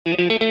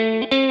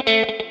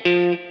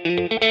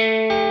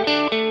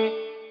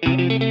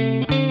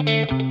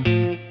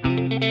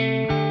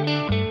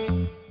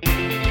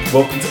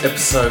Welcome to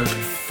episode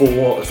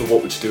 4 of the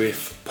What Would You Do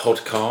If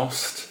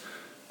podcast.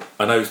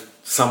 I know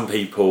some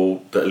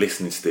people that are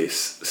listening to this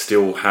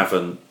still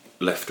haven't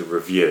left a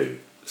review,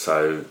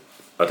 so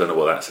I don't know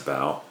what that's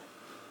about.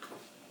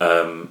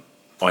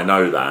 I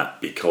know that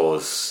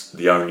because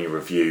the only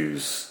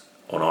reviews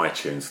on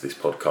iTunes for this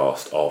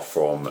podcast are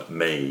from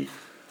me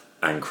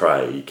and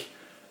Craig,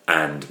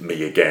 and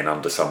me again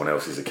under someone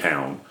else's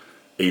account.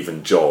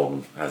 Even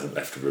John hasn't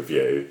left a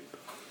review.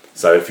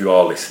 So if you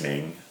are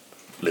listening,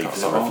 leave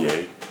us a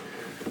review.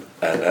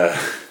 And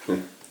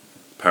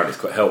apparently it's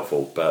quite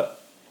helpful.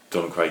 But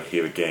John and Craig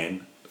here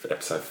again for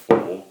episode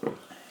 4.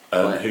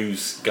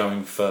 Who's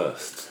going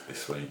first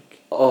this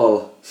week?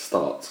 I'll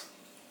start.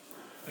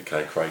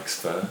 Okay, Craig's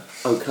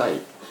first.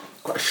 Okay,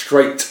 quite a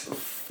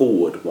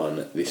straightforward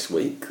one this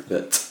week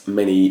that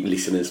many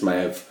listeners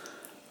may have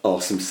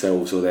asked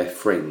themselves or their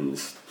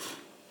friends.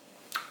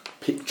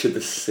 Picture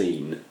the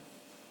scene.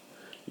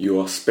 You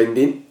are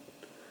spending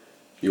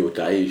your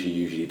day as you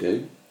usually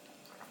do.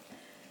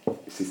 You're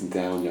sitting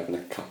down, you're having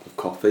a cup of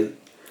coffee.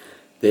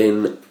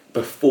 Then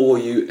before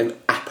you an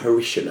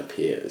apparition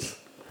appears.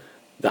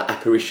 That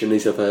apparition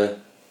is of a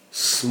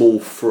small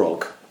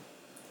frog.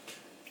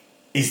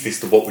 Is this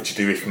the What Would You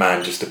Do If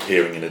man just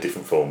appearing in a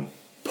different form?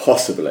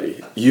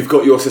 Possibly. You've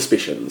got your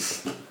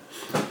suspicions.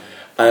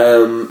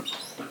 The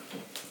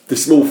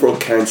small frog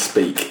can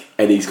speak,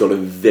 and he's got a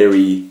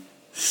very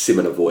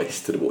similar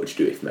voice to the What Would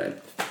You Do If man.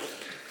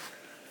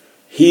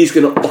 He's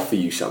going to offer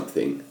you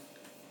something.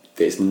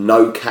 There's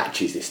no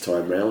catches this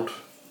time round.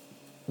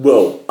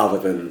 Well, other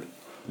than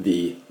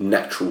the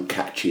natural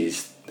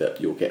catches that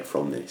you'll get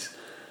from this.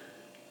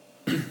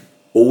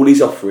 All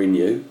he's offering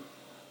you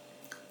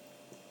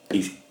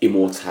is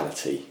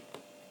immortality.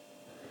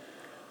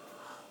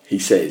 He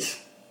says,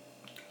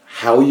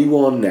 how you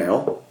are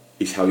now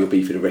is how you'll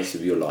be for the rest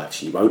of your life.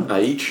 So you won't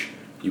age,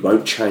 you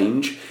won't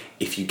change.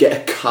 If you get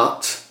a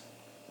cut,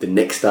 the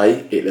next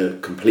day it'll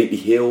completely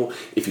heal.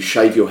 If you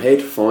shave your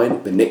head,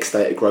 fine. The next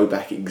day it'll grow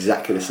back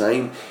exactly the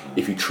same.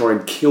 If you try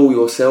and kill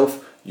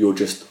yourself, you'll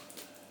just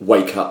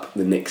wake up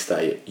the next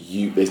day.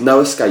 There's no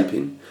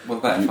escaping. What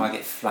about if I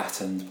get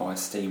flattened by a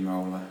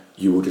steamroller?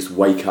 You will just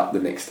wake up the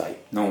next day.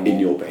 Normal. In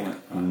your bed.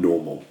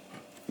 Right.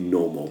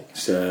 Normal.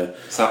 So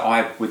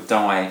I would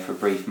die for a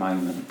brief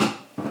moment.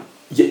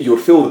 Yeah, you'll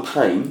feel the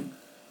pain.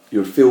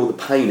 You'll feel the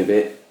pain of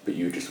it, but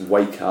you just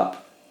wake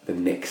up the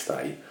next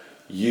day.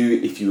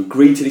 If you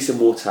agree to this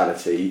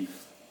immortality,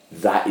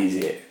 that is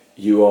it.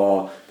 You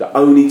are the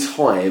only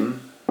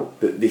time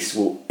that this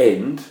will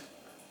end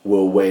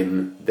will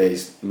when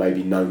there's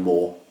maybe no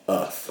more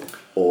Earth,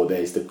 or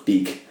there's the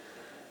big.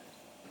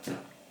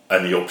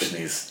 And the option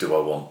is, do I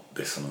want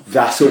this or not?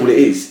 That's all it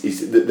is.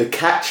 Is the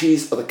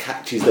catches are the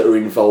catches that are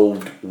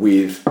involved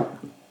with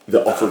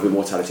the offer of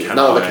immortality.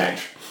 No other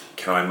catch.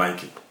 Can I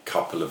make a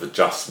couple of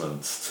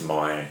adjustments to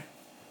my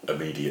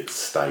immediate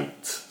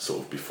state, sort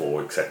of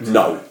before accepting?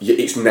 No,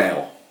 it's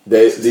now.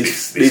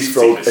 This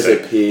frog has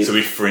appeared. So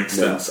if, for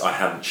instance, I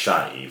hadn't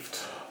shaved,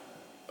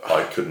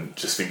 I couldn't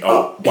just think, he'd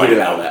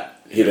allow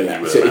that. He'd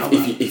allow. So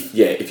if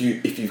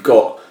you've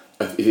got,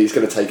 if it's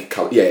going to take a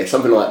couple,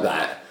 something like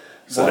that.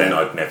 So then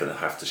I'd never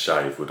have to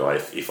shave, would I?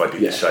 If I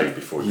did the shave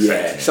before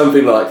accepting it?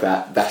 Something like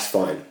that. That's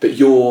fine. But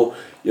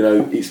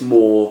it's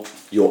more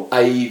your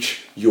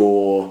age,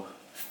 your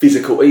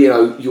physical.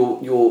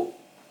 You're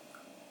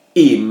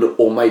in,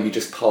 or maybe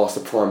just past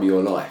the prime of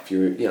your life.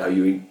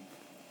 We're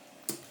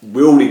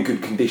all in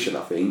good condition,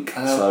 I think.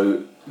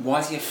 So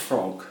why is he a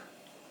frog?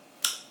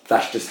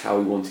 That's just how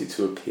he wanted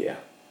to appear.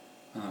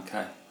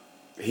 Okay.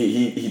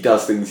 He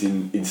does things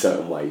in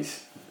certain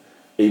ways.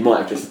 He might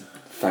have just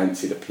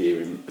fancied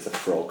appearing as a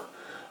frog,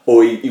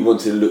 or he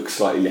wanted to look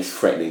slightly less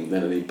threatening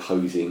than an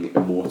imposing,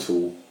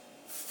 immortal,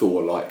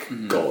 Thor-like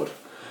god.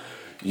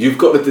 You've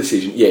got the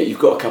decision. Yeah, you've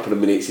got a couple of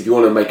minutes if you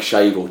want to make a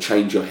shave or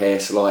change your hair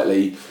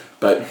slightly,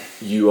 but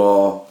you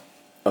are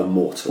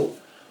immortal.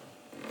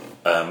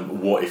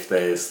 What if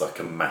there's like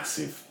a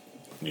massive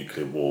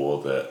nuclear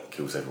war that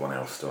kills everyone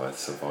else? Do I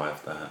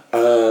survive that?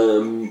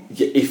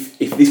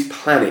 If this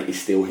planet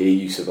is still here,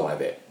 you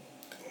survive it.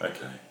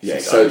 Okay. Yeah.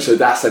 So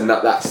that's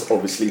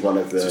obviously one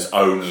of the. So it's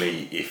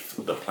only if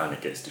the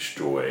planet gets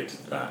destroyed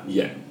that.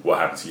 Yeah. What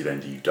happens to you then?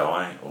 Do you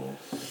die or?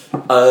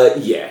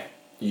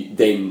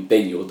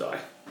 Then you'll die.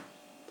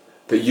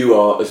 But you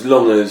are, as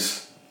long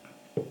as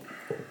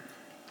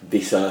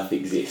this Earth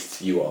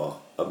exists, you are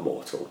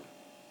immortal.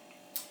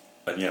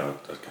 And I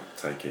can't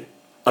take it.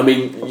 I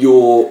mean,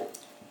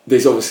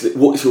 there's obviously.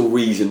 What's your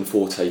reason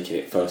for taking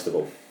it? First of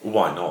all,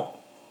 why not?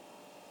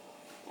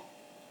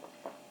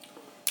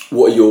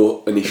 What are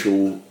your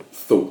initial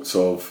thoughts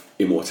of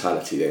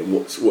immortality then?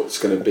 What's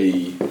going to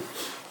be?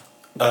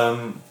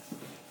 Well,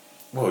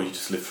 you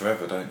just live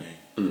forever, don't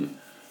you? Mm.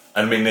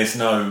 I mean, there's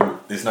no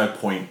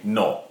point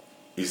not,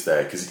 is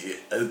there? Because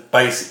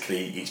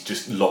basically, it's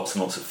just lots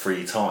and lots of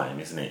free time,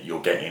 isn't it?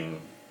 You're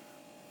getting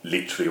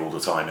literally all the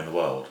time in the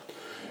world.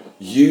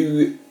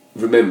 You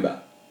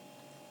remember,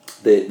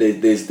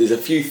 there's a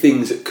few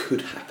things that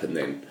could happen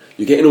then.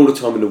 You're getting all the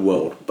time in the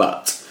world,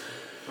 but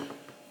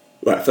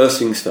Right, first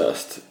things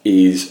first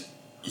is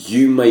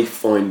you may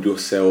find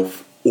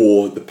yourself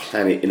or the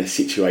planet in a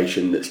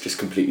situation that's just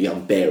completely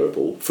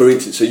unbearable. For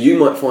instance, so you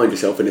might find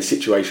yourself in a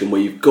situation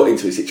where you've got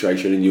into a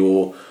situation and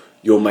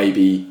you're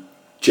maybe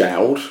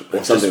jailed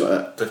or something like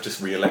that. They've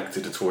just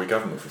re-elected a Tory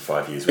government for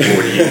 5 years. We're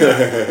already in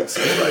that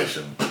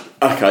situation.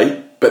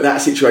 Okay, but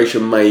that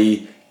situation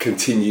may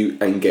continue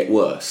and get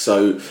worse.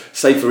 So,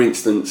 say for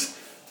instance...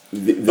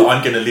 But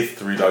I'm going to live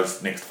through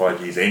those next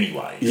 5 years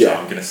anyway, so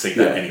I'm going to see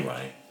that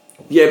anyway.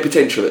 Yeah,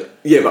 potentially.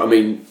 Yeah, but I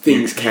mean,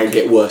 things can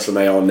get worse than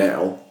they are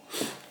now.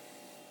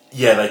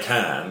 Yeah, they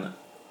can,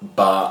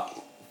 but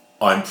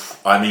I'm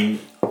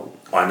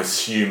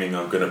assuming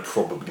I'm going to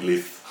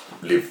probably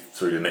live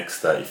through the next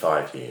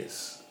 35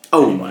 years.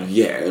 Oh, anyway.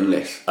 Yeah,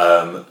 unless...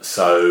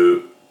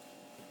 So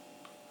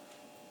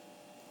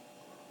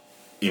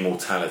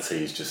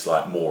immortality is just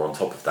like more on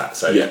top of that.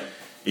 So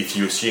if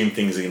you assume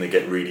things are going to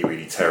get really,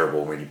 really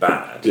terrible, really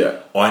bad,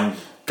 I'm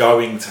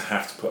going to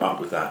have to put up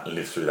with that and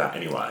live through that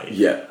anyway.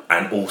 Yeah.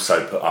 And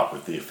also put up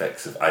with the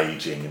effects of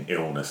ageing and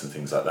illness and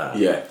things like that.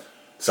 Yeah.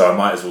 So I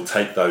might as well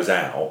take those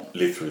out,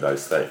 live through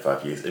those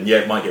 35 years. And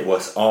it might get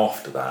worse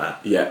after that.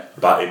 Yeah.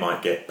 But it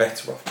might get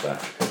better after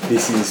that. You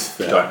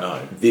don't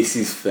know. This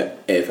is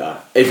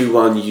forever.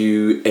 Everyone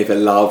you ever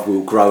love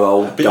will grow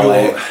old, but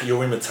die.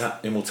 Your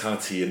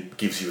immortality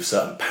gives you a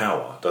certain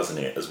power, doesn't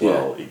it, as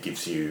well? Yeah. It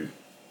gives you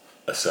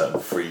a certain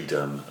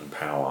freedom and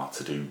power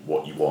to do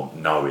what you want,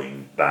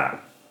 knowing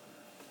that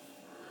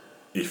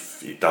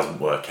if it doesn't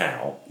work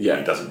out,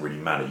 it doesn't really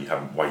matter. You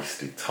haven't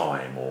wasted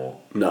time or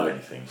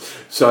anything.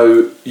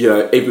 So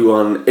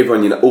everyone,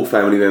 all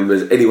family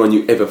members, anyone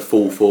you ever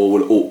fall for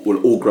will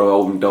all grow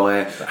old and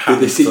die.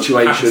 With the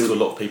situation, happens to a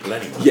lot of people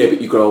anyway. Yeah,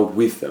 but you grow old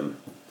with them.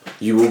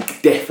 You will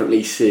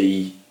definitely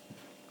see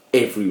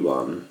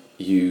everyone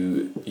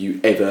you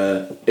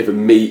ever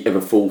meet,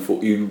 ever fall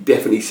for. You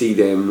definitely see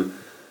them.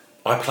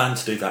 I plan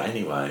to do that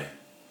anyway.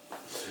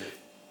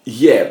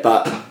 Yeah,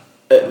 but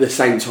at the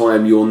same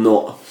time, you're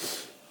not.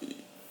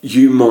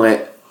 You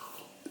might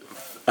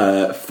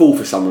fall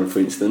for someone, for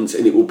instance,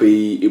 and it'll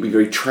be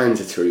very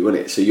transitory, won't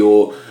it? So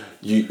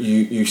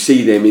you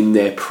see them in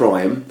their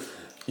prime,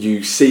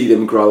 you see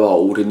them grow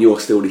old, and you're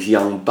still this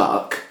young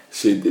buck.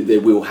 So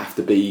there will have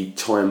to be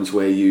times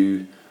where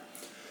you.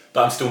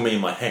 But I'm still me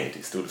in my head.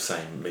 It's still the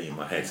same me in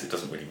my head, so it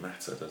doesn't really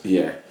matter, does it?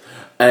 Yeah,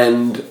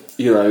 and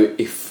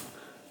if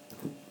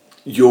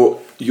you're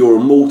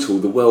immortal,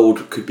 the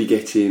world could be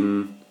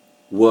getting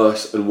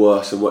worse and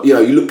worse and worse. You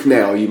look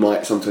now, you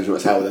might say, the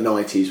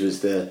 90s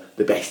was the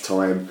best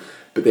time,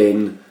 but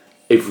then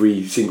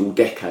every single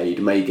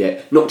decade may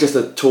get, not just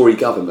a Tory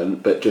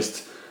government, but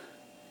just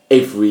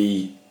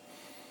every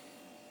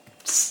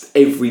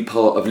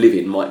part of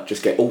living might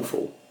just get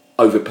awful.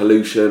 Over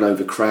pollution,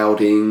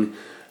 overcrowding,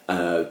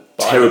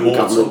 terrible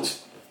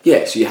government.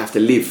 Yeah, so you have to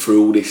live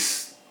through all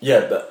this.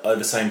 Yeah, but at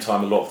the same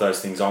time, a lot of those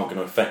things aren't going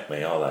to affect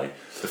me, are they?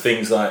 The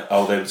things like,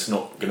 there's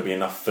not going to be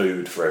enough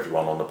food for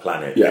everyone on the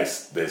planet. Yeah.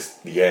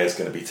 The air's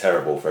going to be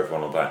terrible for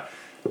everyone on the planet.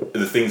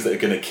 The things that are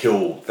going to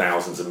kill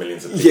thousands of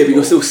millions of people. Yeah, but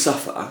you'll still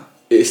suffer.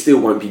 It still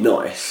won't be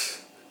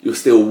nice. You'll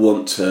still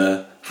want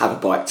to have a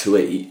bite to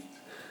eat.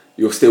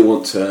 You'll still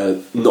want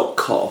to not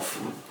cough.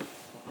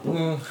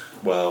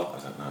 Well, I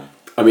don't know.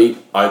 I mean,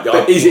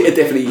 is it a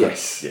definite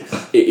yes?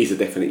 Yes. It is a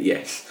definite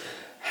yes.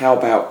 How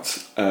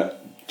about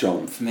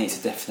John? For me, it's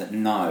a definite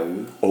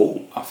no.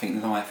 Oh. I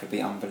think life would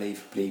be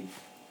unbelievably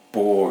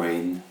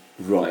boring.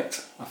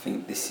 Right. I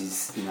think this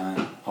is,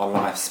 our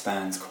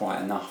lifespan's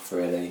quite enough,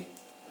 really.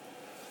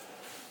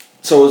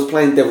 So I was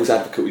playing devil's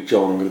advocate with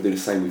John. I'm going to do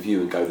the same with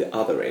you and go the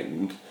other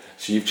end.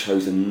 So you've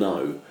chosen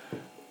no.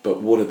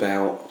 But what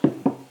about,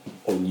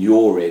 on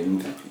your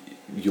end,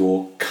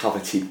 your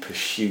coveted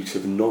pursuit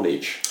of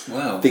knowledge?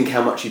 Well, think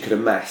how much you could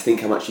amass.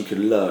 Think how much you could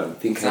learn.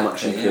 Think how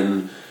much you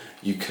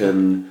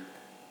can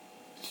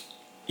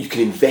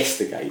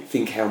investigate.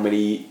 Think how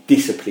many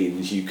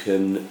disciplines you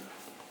can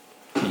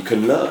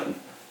learn.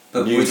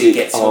 But music, would it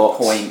get to arts.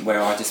 a point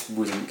where I just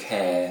wouldn't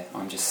care?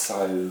 I'm just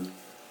so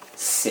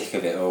sick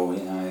of it all,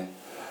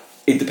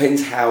 It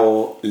depends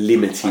how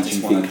limited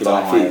you think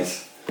life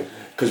is.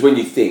 Because when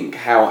you think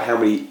how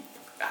many,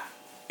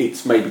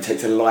 it maybe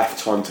takes a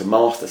lifetime to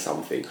master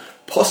something,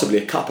 possibly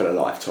a couple of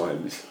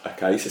lifetimes.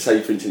 Okay, so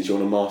say for instance you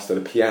want to master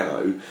the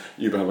piano,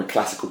 you become a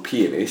classical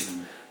pianist,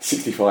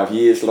 65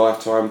 years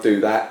lifetime, do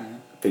that,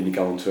 then you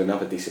go on to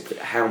another discipline.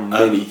 How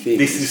many things?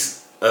 This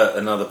is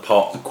another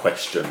part of the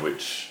question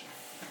which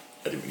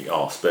I didn't really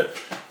ask, but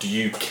do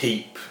you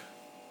keep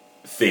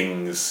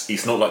things?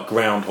 It's not like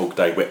Groundhog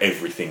Day where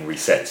everything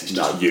resets, it's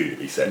just you that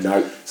resets.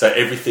 No. So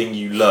everything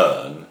you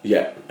learn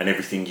and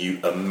everything you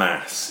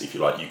amass, if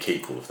you like, you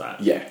keep all of that.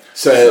 Yeah.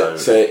 So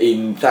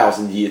in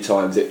 1,000-year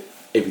times,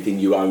 everything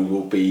you own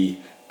will be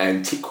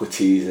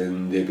antiquities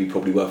and they'll be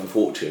probably worth a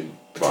fortune.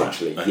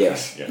 Potentially, right. Okay.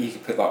 Yes. Yeah. You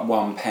could put like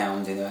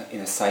 £1 in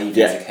a savings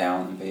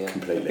account and be a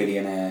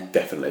billionaire.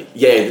 Definitely.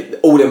 Yeah,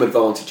 all them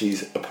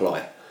advantages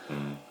apply.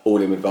 All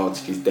them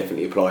advantages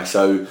definitely apply.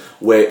 So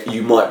where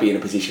you might be in a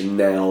position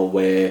now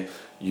where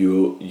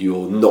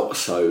you're not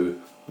so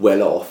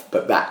well off,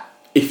 but that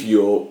if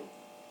you're,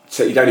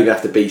 so you don't even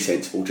have to be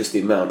sensible, just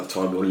the amount of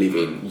time you're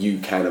living, you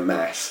can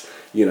amass,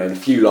 in a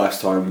few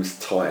lifetimes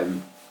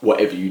time,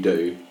 whatever you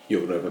do,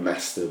 you're going to have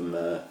amassed them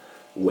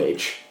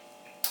wedge.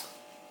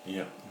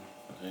 Yeah.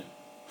 Okay.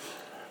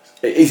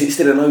 Is it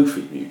still a no for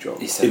you,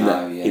 John? It's a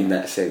no, yeah. In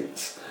that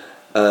sense.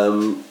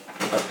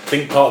 I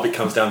think part of it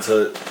comes down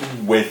to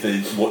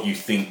what you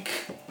think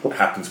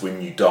happens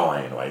when you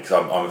die, in a way, because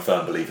I'm a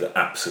firm believer that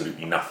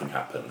absolutely nothing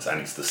happens, and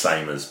it's the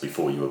same as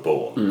before you were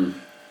born.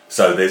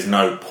 So there's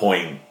no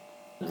point,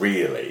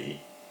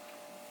 really,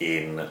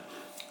 in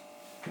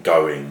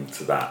going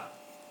to that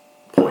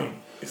point,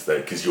 is there?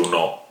 Because you're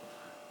not...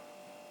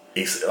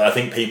 I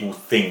think people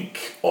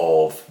think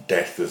of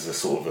death as a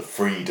sort of a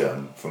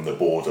freedom from the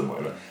boredom,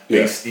 whatever.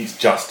 Yeah. It's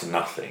just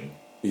nothing.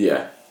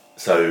 Yeah.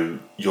 So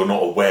you're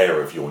not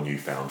aware of your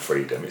newfound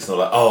freedom. It's not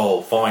like,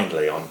 oh,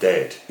 finally, I'm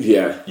dead.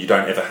 Yeah. You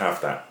don't ever have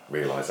that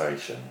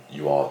realisation.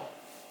 You are,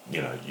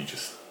 you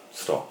just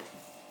stop.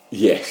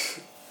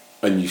 Yes.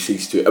 And you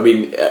cease to... I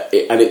mean,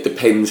 and it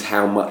depends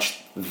how much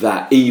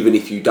that, even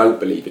if you don't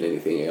believe in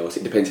anything else,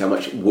 it depends how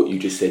much what you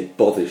just said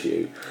bothers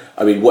you.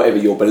 I mean, whatever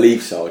your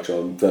beliefs are,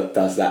 John,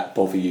 does that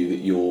bother you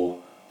that your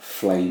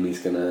flame is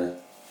going to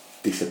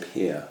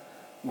disappear?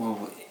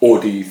 Well,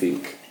 or do you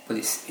think... Well,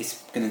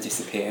 it's going to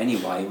disappear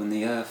anyway when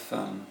the Earth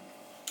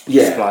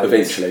yeah, explodes.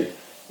 Eventually.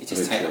 It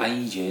just takes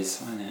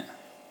ages, won't it?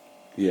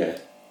 Yeah.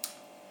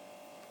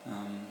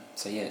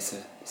 So yeah, it's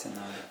a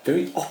no.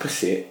 Very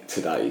opposite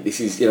today. This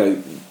is,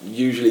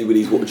 usually with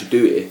these what would you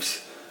do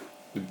ifs,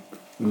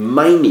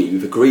 mainly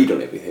we've agreed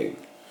on everything.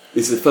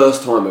 This is the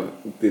first time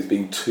there's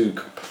been two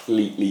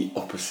completely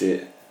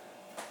opposite.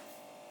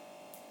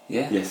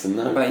 Yeah. Yes and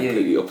no. What about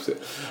completely you?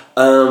 Opposite.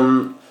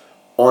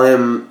 I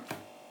am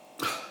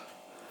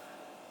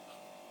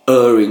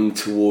erring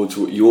towards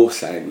what you're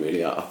saying.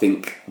 Really, I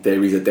think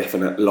there is a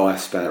definite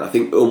lifespan. I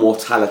think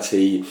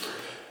immortality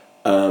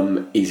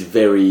is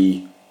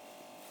very.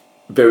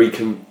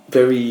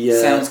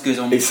 Sounds good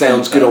on paper. It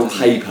sounds good on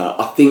paper.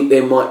 I think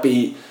there might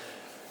be.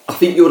 I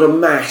think you'd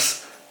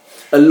amass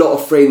a lot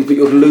of friends, but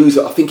you'd lose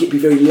it. I think it'd be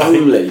very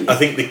lonely. I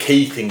think the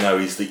key thing though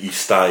is that you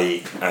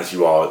stay as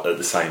you are at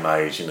the same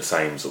age in the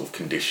same sort of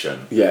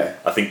condition. Yeah.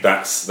 I think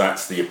that's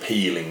the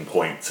appealing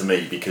point to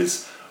me,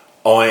 because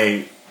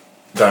I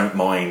don't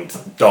mind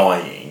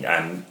dying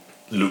and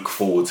look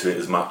forward to it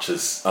as much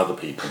as other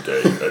people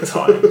do at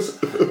times,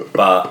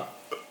 but.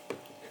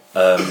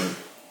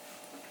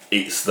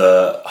 It's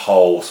the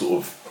whole sort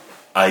of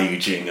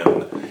ageing,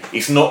 and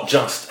it's not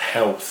just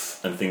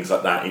health and things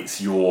like that. It's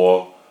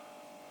your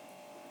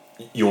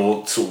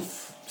sort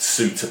of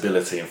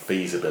suitability and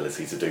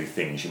feasibility to do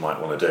things you might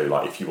want to do.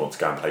 Like if you want to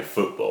go and play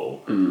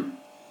football, you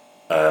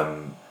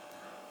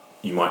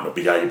might not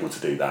be able to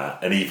do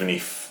that. And even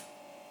if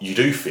you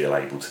do feel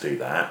able to do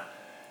that,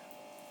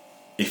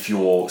 if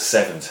you're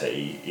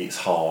 70, it's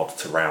hard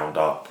to round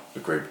up a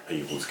group of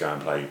people to go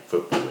and play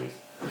football with.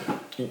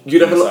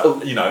 You'd have a lot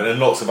of, and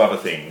lots of other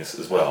things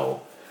as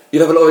well.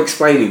 You'd have a lot of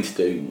explaining to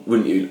do,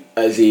 wouldn't you?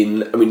 As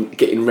in, I mean,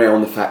 getting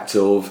round the fact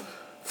of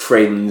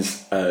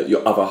friends,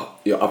 your other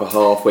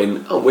half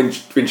when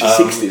she's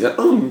 60, like,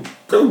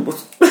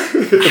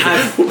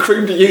 what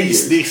cream do you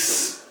use?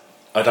 This,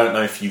 I don't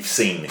know if you've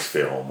seen this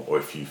film or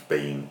if you've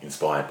been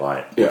inspired by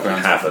it.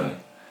 Yeah.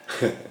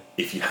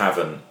 If you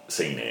haven't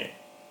seen it,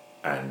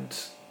 and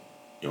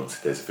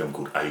there's a film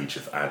called Age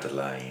of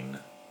Adeline.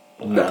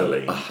 No,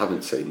 Adeline. I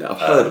haven't seen that.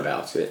 I've heard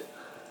about it.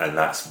 And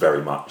that's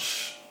very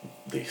much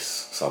this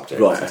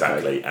subject, right,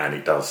 exactly. Okay. And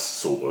it does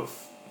sort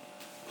of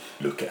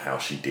look at how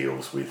she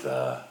deals with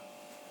the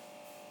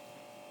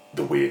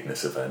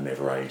weirdness of her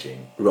never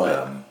aging.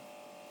 Right.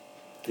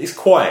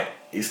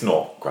 It's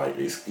not great.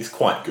 It's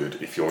quite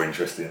good if you're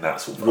interested in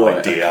that sort of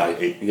idea.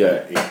 Okay.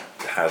 It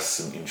has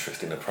some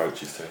interesting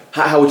approaches to it.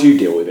 How would you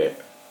deal with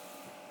it?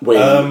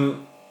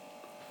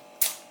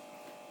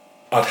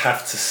 I'd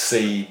have to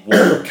see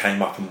what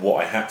came up and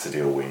what I had to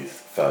deal with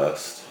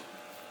first.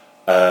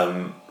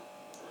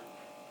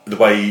 The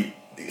way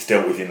it's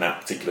dealt with in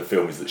that particular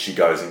film is that she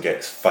goes and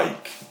gets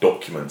fake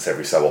documents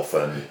every so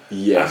often,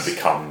 and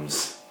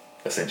becomes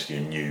essentially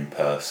a new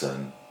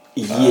person.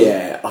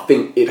 I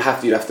think you'd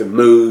have to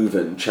move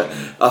and change.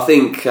 I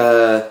think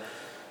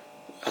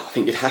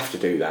you'd have to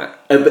do that,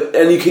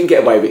 and you can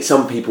get away with it.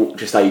 Some people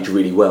just age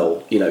really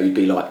well. You'd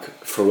be like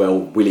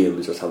Pharrell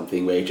Williams or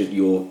something, where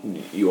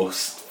you're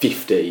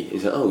 50.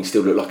 Is like, you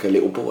still look like a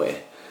little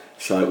boy.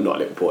 So not a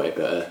little boy,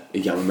 but a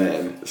young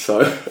man.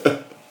 So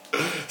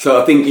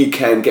I think you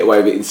can get away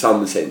with it in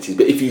some senses.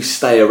 But if you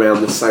stay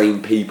around the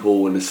same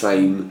people and the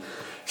same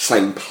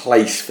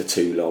place for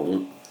too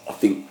long, I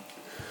think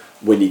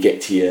when you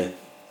get to your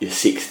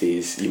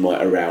 60s, you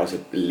might arouse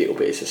a little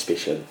bit of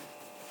suspicion.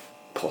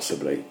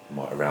 Possibly.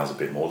 Might arouse a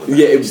bit more than that.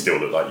 If you still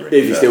look like you're in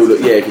your 30s.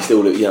 If you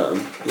still look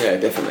young. Yeah,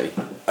 definitely.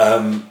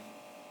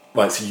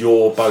 Right, so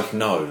you're both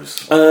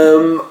no's.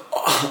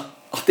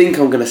 I think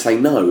I'm going to say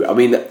no. I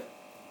mean...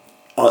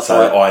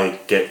 I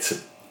get to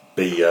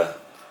be a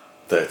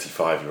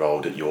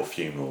 35-year-old at your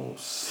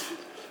funerals.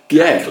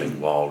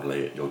 Cackling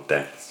wildly at your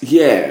deaths.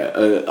 Yeah,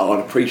 I'd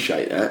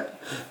appreciate that.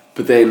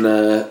 But then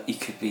You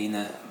could be in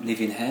a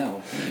living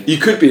hell. you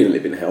could be in a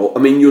living hell. I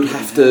mean, you'd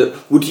have to.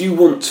 Would you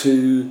want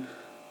to?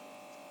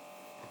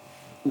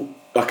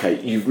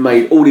 Okay, you've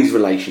made all these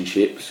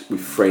relationships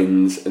with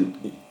friends,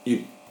 and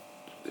you.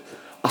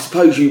 I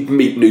suppose you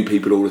meet new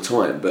people all the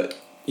time, but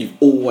you've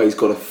always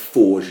got to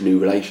forge new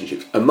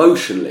relationships.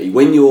 Emotionally,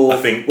 when you're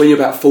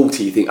about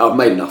 40, you think, I've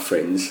made enough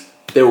friends.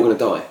 They're all going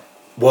to die.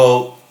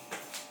 Well,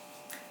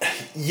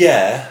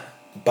 yeah,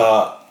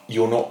 but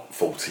you're not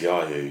 40,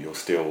 are you? You're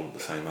still the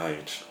same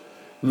age.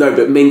 No,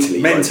 but mentally,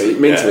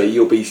 yeah.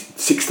 you'll be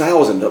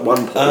 6,000 at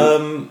one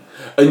point,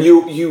 and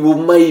you'll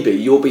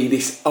be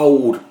this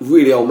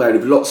really old man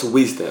with lots of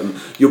wisdom.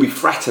 You'll be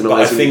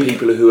fraternising with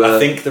people who are. I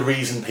think the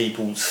reason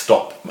people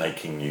stop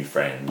making new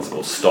friends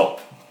or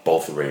stop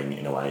bothering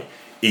in a way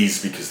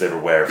is because they're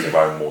aware of their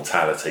own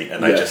mortality,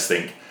 and they just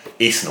think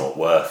it's not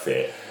worth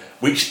it.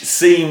 Which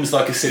seems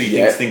like a silly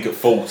thing to think at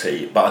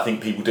 40, but I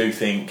think people do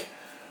think,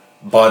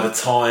 by the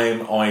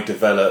time I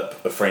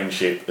develop a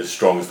friendship as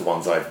strong as the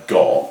ones I've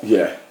got,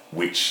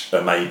 which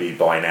are maybe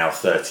by now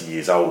 30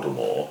 years old or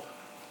more,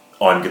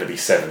 I'm going to be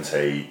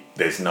 70.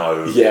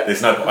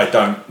 I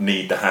don't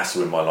need the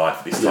hassle in my life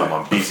at this time.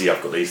 I'm busy,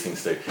 I've got these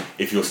things to do.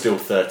 If you're still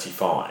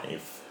 35,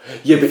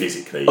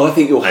 physically... I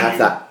think you'll have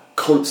that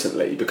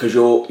constantly, because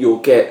you'll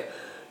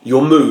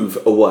move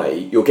away,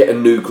 you'll get a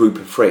new group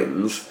of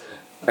friends,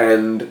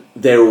 and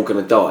they're all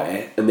going to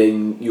die, and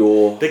then they're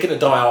going to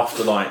die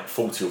after like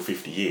 40 or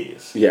 50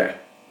 years. Yeah,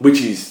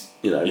 which is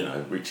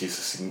which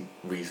is a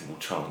reasonable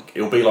chunk.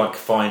 It'll be like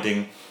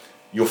finding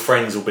your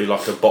friends will be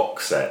like a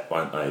box set,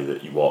 won't they?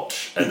 That you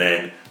watch, and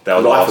then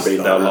they'll last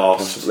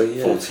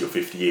 40 or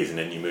 50 years, and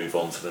then you move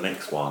on to the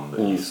next one.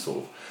 That you sort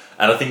of,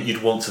 and I think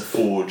you'd want to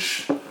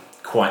forge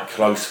quite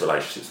close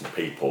relationships with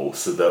people,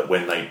 so that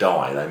when they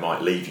die, they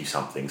might leave you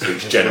something. So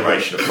each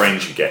generation of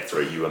friends you get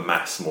through, you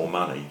amass more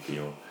money for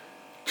your.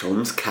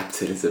 John's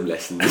capitalism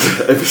lessons,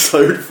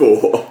 episode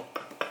 4.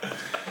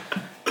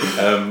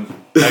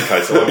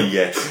 Okay, so I mean,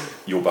 yes,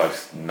 you're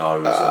both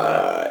no's.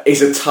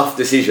 It's a tough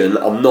decision.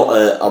 I'm not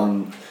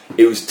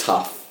it was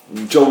tough.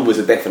 John was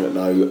a definite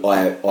no.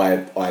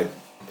 I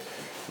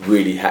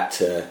really had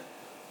to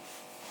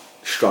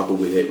struggle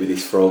with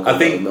this frog. I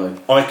think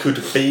I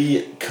could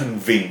be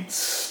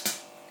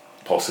convinced,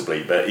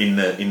 possibly, but in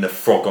the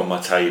frog on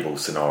my table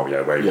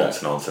scenario where he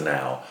wants an answer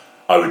now,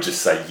 I would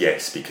just say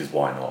yes, because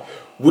why not?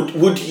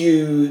 Would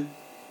you?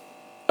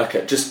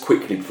 Okay, just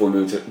quickly before we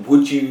move to,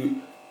 would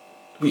you?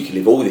 Well, you can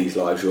live all these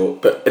lives,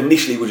 but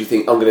initially, would you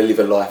think I'm going to live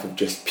a life of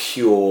just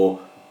pure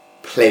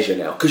pleasure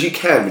now? Because you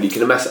can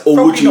amass it, or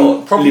probably would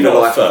you live a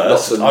life of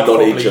lots of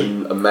knowledge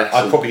and mass?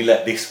 I'd probably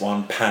let this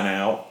one pan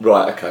out,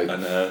 right? Okay,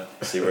 and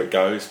see where it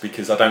goes,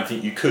 because I don't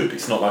think you could.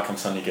 It's not like I'm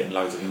suddenly getting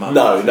loads of money.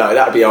 No,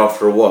 that'd be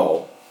after a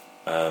while.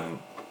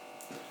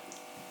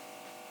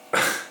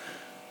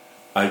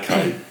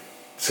 Okay,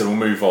 so we'll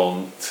move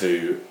on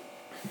to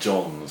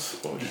John's.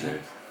 What would you do?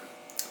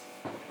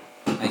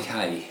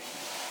 Okay,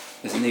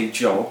 there's a new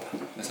job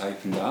that's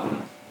opened up.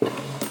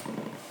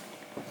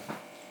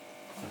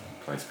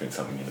 Place putting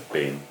something in a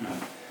bin.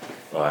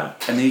 Right.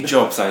 A new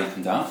job's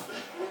opened up.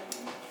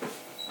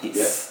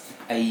 It's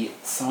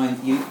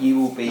you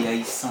will be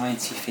a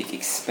scientific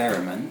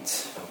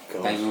experiment.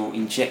 They will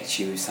inject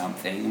you with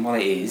something, and what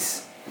it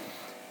is,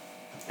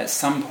 at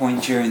some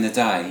point during the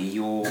day,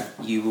 you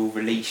will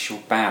release your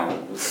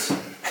bowels.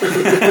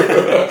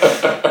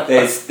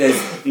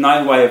 There's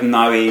no way of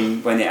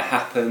knowing when it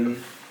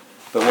happened,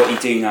 but what you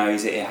do know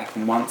is that it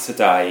happened once a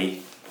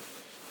day,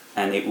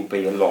 and it will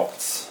be a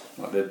lot,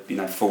 like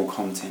the full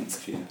contents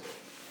of your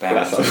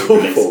bowels. That's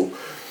awful.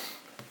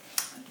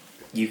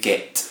 You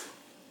get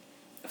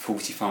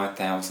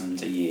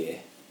 45,000 a year.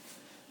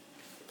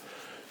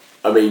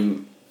 I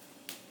mean,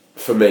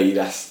 for me,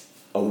 that's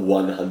a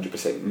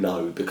 100%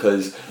 no,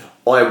 because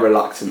I'm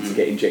reluctant to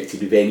get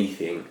injected with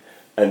anything.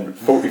 And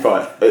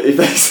 45, if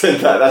they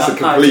said that, that's a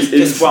complete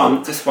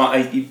insult. Just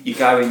one. You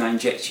go in, they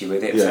inject you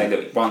with it. Say,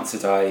 look, once a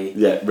day.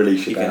 Yeah,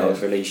 release your bowels. You're going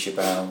to release your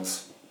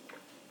bowels.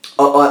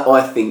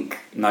 I think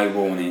no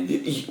warning.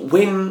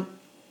 When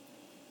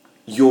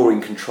you're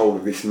in control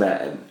of this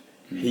man,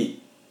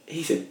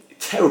 he's a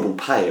terrible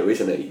payer,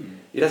 isn't he?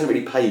 He doesn't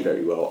really pay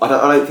very well. I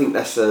don't think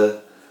that's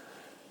a.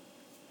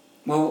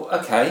 Well,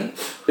 okay.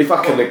 If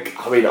I can,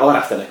 I'd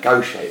have to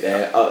negotiate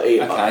there.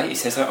 Okay, he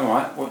says, all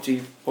right. What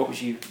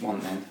would you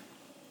want then?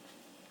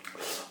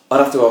 I'd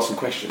have to ask some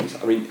questions.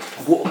 I mean,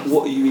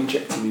 what are you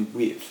injecting me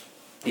with?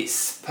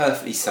 It's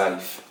perfectly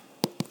safe.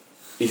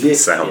 Is it?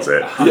 Sounds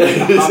it.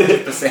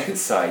 100%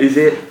 safe. Is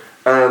it?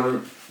 I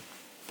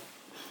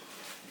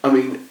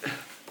mean,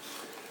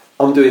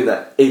 I'm doing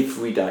that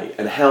every day.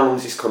 And how long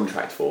is this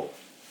contract for?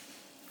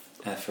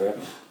 Forever.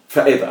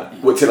 Forever?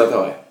 Yeah. What, till I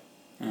die?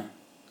 Yeah.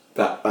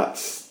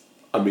 That's.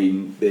 I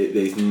mean,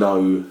 there's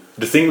no.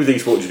 The thing with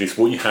these watches,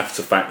 what you have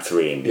to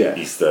factor in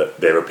is that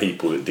there are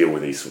people that deal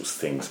with these sorts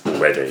of things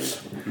already.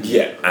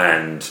 Yeah.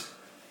 And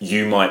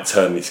you might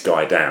turn this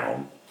guy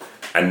down,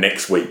 and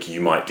next week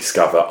you might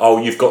discover,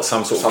 you've got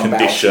some sort of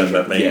condition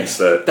that means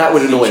that. That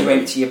would annoy me. You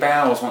empty your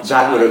bowels once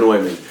That would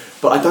annoy me.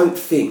 But I don't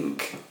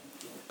think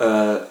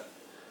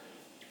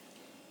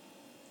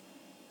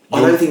I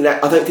don't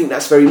think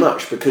that's very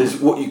much, because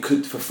what you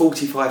could for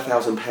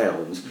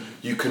 £45,000,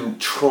 you can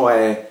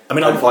try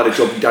and find a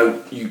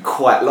job you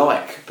quite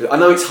like. But I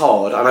know it's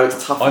hard. I know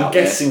it's tough. I'm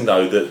guessing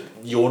though that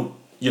you're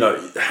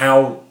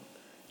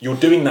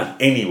doing that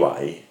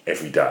anyway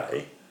every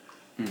day.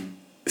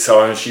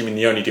 So I'm assuming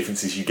the only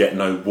difference is you get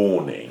no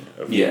warning.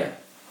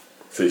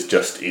 So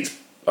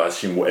I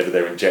assume whatever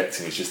they're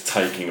injecting is just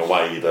taking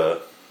away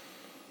the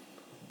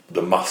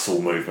muscle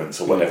movements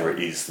or whatever it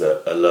is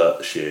that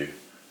alerts you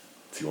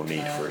to your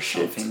need for a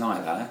shit. Something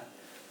like that.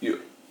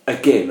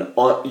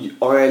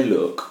 I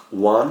look,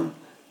 one,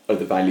 at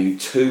the value.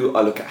 Two,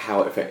 I look at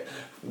how it affects.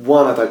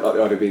 One, I don't like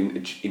the idea of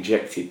being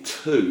injected.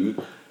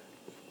 Two,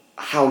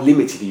 how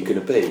limited are you going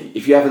to be?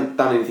 If you haven't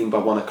done anything by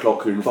 1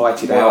 o'clock, you're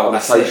invited out on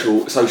a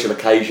social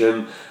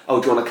occasion.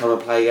 Oh, do you want to come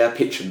and play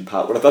pitch and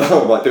putt? Well, I don't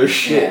know, I might do a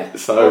shit. Yeah.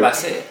 So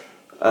that's it.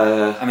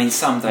 I mean,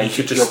 some days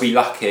you'll be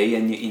lucky,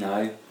 and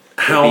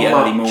how be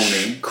early much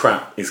morning.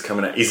 Crap is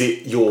coming out? Is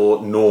it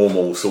your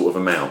normal sort of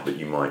amount that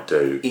you might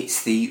do?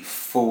 It's the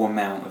full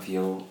amount of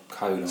your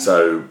colon.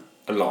 So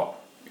a lot.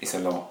 It's a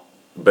lot.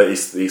 But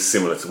it's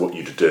similar to what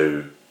you'd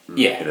do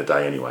in a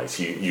day anyway.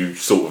 So you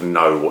sort of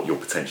know what you're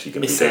potentially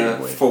going to be dealing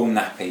with. It's a full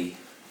nappy.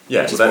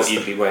 Yeah, which is what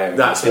you'd be wearing.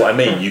 That's what I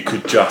mean. You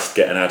could just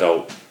get an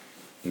adult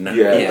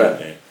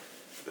nappy.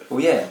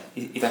 Well, yeah,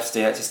 you'd have to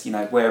do that. Just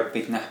wear a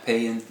big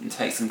nappy and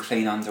take some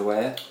clean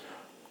underwear.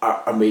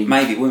 I mean,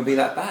 maybe it wouldn't be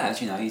that bad.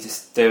 You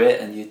just do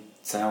it, and you'd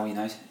say,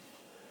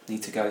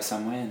 need to go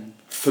somewhere. And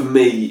for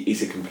me,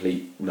 it's a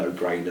complete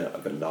no-brainer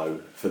of a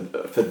no for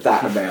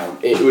that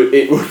amount. It would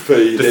be.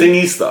 The thing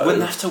is, though,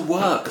 wouldn't have to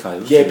work though.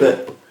 Yeah,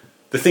 but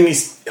the thing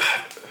is,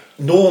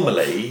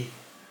 normally,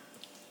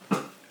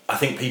 I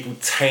think people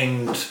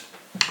tend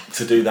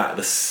to do that at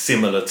a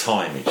similar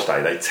time each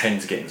day. They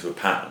tend to get into a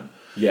pattern.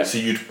 Yeah. So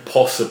you'd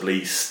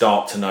possibly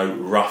start to know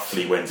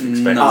roughly when to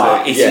expect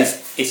it.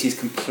 It is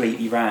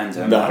completely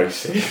random. No.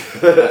 How's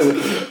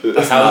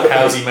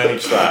he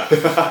managed that?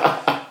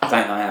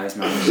 Don't know how he's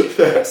managed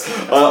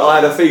it. I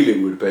had a feeling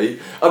it would be.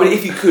 I mean,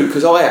 if you could,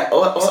 because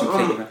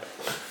I'm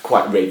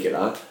quite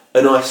regular,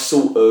 and I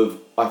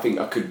think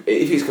I could.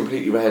 If it's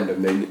completely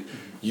random, then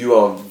you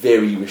are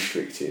very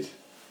restricted.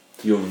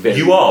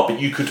 You are, but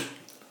you could.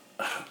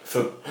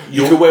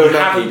 You can wear a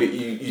nappy, but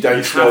you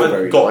don't smell very nice. You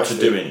haven't got to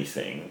do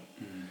anything.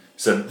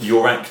 So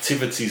your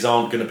activities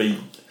aren't going to be...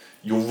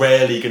 You're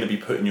rarely going to be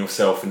putting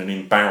yourself in an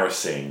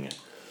embarrassing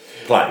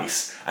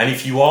place. And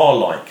if you are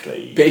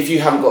likely... But if you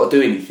haven't got to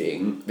do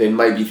anything, then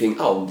maybe you think,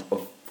 I've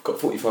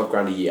got 45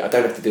 grand a year, I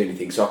don't have to do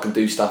anything, so I can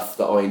do stuff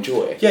that I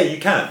enjoy. Yeah, you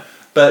can.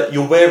 But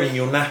you're wearing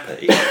your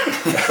nappy.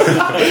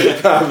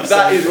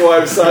 That is why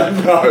I'm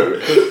saying no.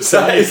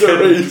 That is the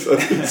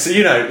reason. So,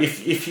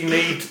 if you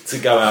need to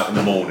go out in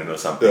the morning or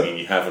something and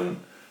you haven't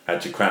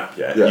had your crap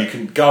yet, you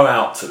can go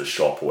out to the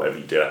shop or whatever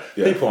you do.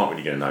 People aren't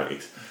really going to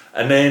notice.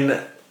 And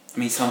then...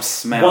 some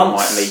smell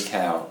might leak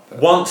out.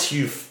 But once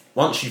you've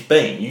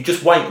been, you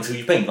just wait until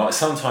you've been. Like,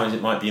 sometimes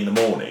it might be in the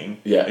morning.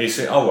 Yeah. And you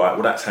say, oh, right,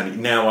 well, that's handy.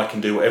 Now I can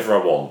do whatever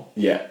I want.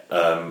 Yeah.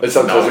 And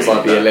sometimes it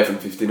might be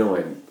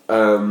 11:59.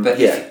 But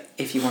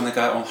if you want to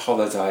go on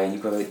holiday and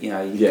you've got to, got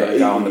to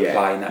go on the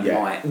plane, that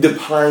might... The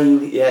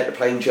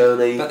plane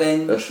journey. But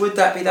then, would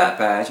that be that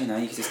bad? You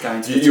could just go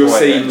into the You'll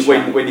toilet. See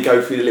when you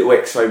go through the little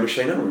X-ray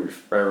machine.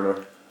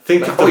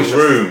 Think of the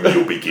room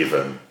you'll be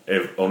given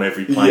on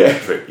every plane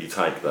trip you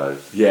take, though.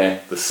 Yeah.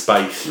 The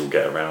space you'll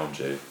get around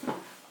you.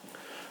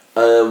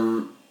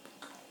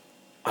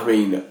 I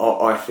mean,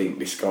 I think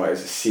this guy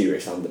is a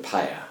serious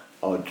underpayer.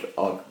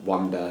 I'd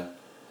wonder...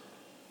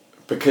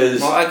 Because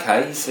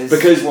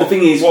the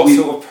thing is, what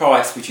sort of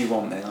price would you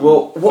want then?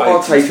 Well, what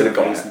I'd say to the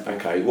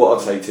guy, what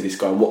I'd say to this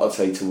guy, and what I'd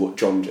say to what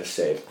John just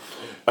said,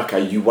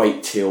 you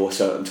wait till a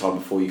certain time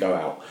before you go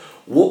out.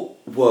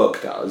 What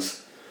work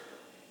does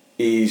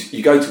is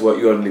you go to work,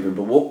 you earn a living,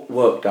 but what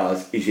work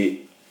does is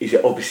it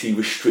obviously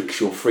restricts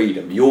your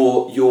freedom.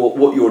 What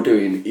you're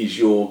doing is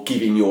you're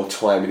giving your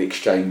time in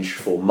exchange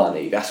for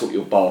money. That's what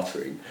you're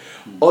bartering.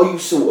 Are you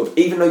sort of,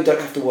 even though you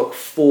don't have to work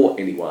for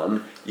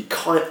anyone, you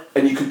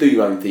can do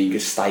your own thing, you can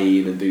stay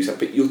in and do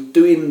something, but you're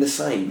doing the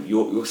same.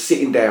 You're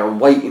sitting down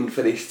waiting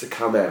for this to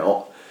come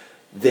out.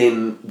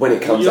 Then when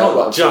it comes out,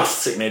 you're not just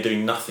sitting there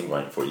doing nothing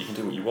waiting for it. You can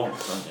do what you want,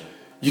 can't you?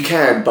 You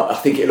can, but I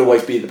think it'll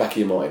always be at the back of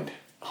your mind.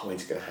 Oh,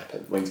 when's it going to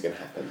happen? When's it going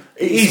to happen?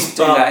 It is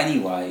do that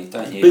anyway,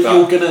 don't you? But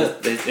you're gonna.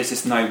 There's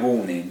just no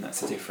warning.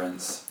 That's the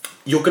difference.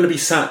 You're going to be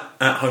sat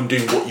at home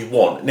doing what you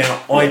want.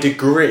 Now, I'd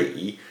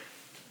agree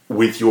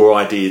with your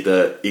idea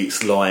that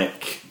it's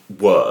like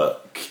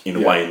work in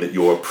a way that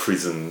you're a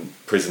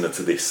prisoner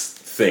to this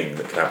thing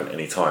that can happen at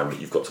any time,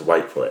 that you've got to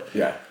wait for it.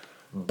 Yeah.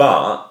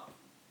 But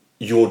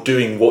you're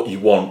doing what you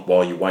want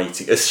while you're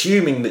waiting,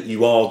 assuming that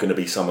you are going to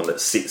be someone that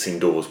sits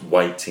indoors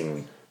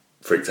waiting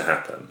for it to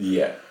happen.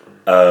 Yeah.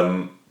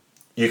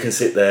 You can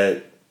sit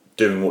there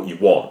doing what you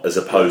want as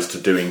opposed to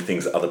doing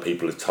things that other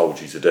people have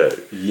told you to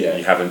do. Yeah.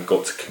 You haven't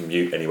got to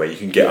commute anywhere. You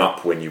can get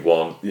up when you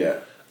want. Yeah.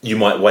 You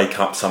might wake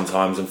up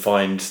sometimes and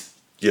find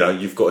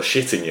you've got a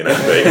shit in your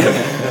nappy,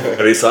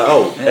 and it's like,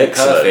 oh,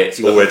 excellent, perfect.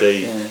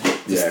 already.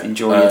 Just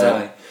enjoy your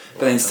day.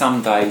 But then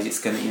some days it's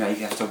gonna, you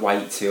have to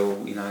wait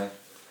till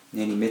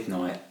nearly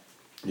midnight.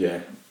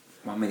 Yeah.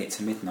 1 minute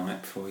to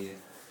midnight before you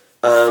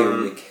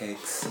fill your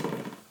kegs.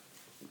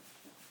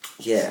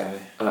 Yeah,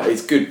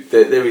 it's good.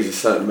 There is a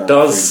certain amount.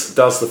 Does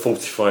the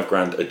 45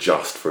 grand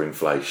adjust for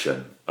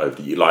inflation over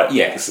the year?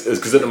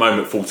 Because at the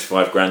moment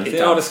 45 grand,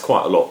 that's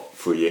quite a lot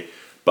for a year.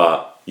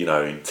 But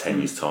in 10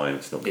 years' time,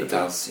 it's not going to be. It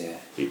does, yeah.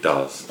 It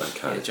does.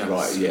 Okay. It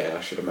right. Yeah,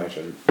 I should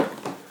imagine.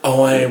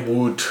 I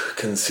would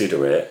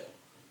consider it.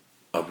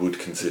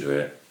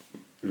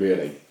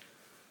 Really.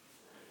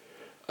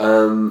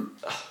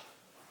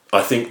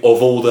 I think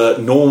of all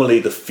normally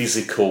the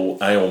physical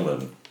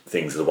ailment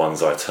things are the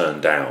ones I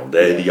turn down.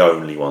 They're the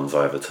only ones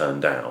I ever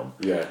turn down.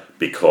 Yeah.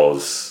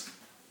 Because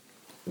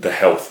the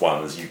health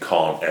ones, you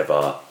can't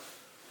ever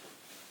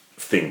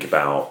think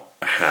about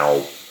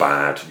how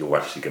bad you're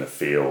actually going to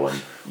feel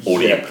and all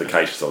the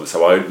implications of it.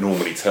 So I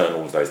normally turn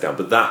all of those down.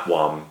 But that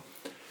one,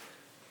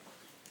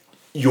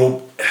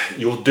 you're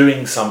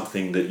doing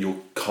something that you're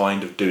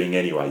kind of doing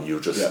anyway. You're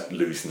just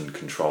losing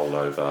control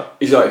over.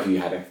 It's like if you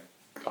had a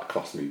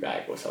colostomy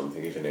bag or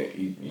something, isn't it?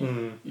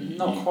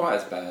 Not quite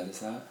as bad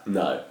as that.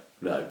 No,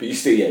 but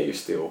you're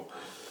still.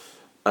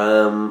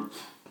 I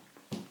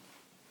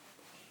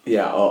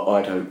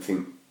don't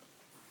think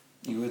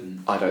you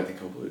wouldn't. I don't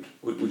think I would.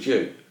 Would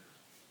you?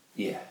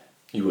 Yeah,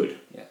 you would.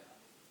 Yeah.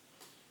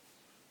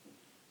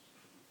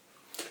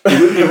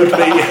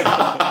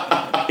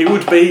 It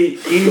would be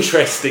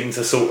interesting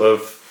to sort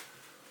of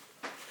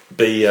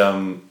be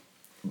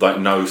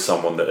know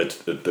someone that had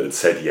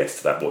said yes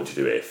to that. What would you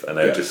do if? And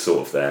they're just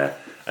sort of there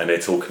and they're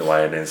talking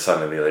away, and then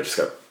suddenly they just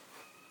go,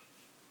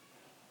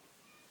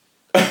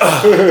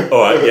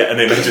 all right, and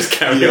then they just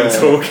carry on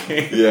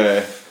talking.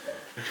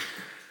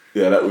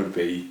 Yeah, that would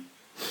be.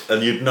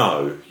 And you'd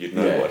know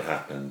what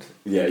happened.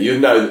 Yeah,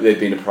 you'd know that they'd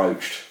been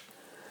approached,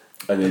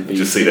 and they'd been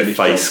just see their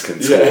face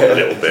contort a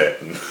little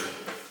bit,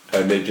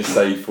 and they'd just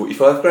say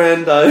 45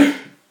 grand though.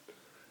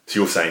 So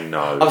you're saying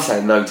no? I'm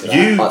saying no to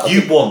that.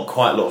 You want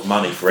quite a lot of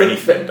money for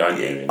anything, don't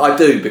you? I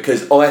do,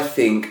 because I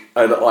think,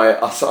 and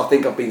I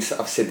think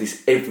I've said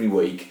this every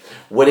week.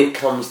 When it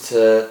comes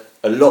to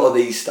a lot of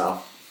these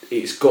stuff,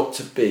 it's got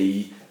to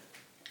be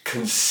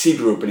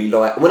considerably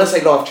when I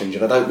say life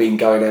changing, I don't mean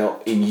going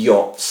out in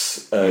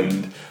yachts,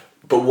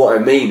 but what I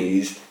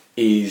mean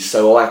is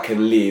so I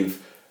can live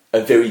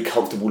a very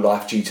comfortable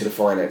life due to the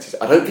finances.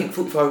 I don't think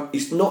 45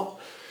 is not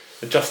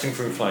adjusting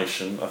for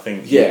inflation. I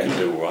think you can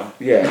do all right.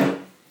 Yeah,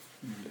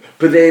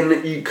 but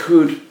then you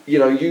could,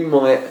 you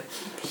might.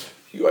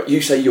 You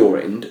say your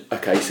end,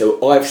 okay?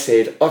 So I've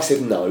said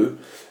no,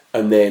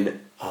 and then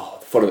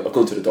I've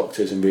gone to the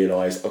doctors and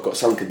realised I've got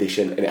some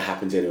condition and it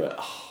happens anyway.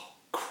 Oh,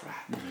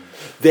 crap.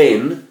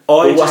 Then,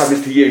 what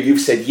happens to you? You've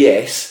said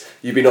yes,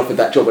 you've been offered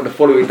that job, and the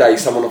following day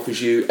someone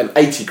offers you an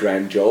 80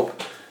 grand job.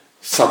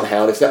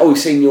 Somehow they say, we've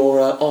seen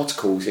your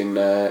articles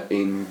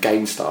in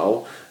Game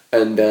Style,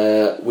 and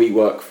we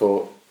work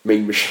for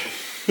Mean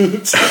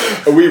Machines,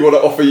 and we want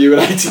to offer you an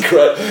 80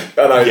 grand.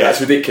 I know, that's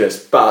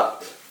ridiculous, but...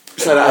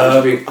 So that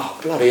would be,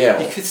 bloody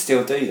hell. You could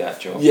still do that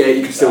job. Yeah,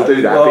 you could still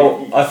do that.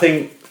 Well, I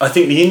think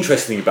the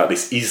interesting thing about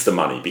this is the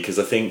money, because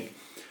I think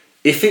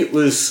if it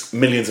was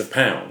millions of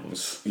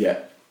pounds,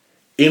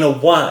 in a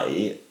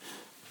way,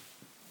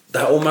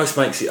 that almost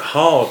makes it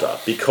harder,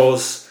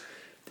 because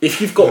if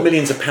you've got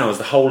millions of pounds,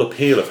 the whole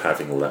appeal of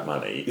having all that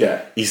money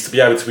is to be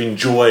able to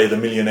enjoy the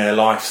millionaire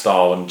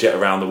lifestyle and jet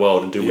around the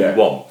world and do what you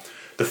want.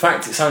 The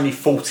fact it's only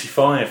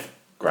 45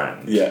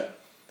 grand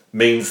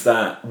means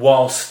that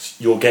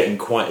whilst you're getting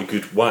quite a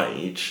good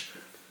wage,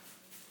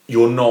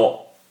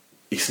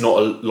 it's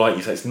not like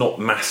you say, it's not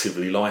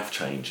massively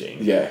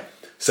life-changing. Yeah.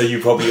 So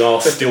you probably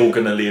are still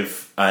going to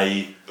live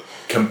a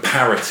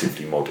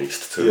comparatively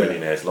modest to a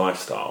millionaire's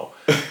lifestyle.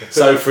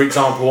 So, for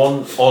example,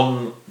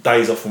 on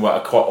days off from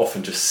work, I quite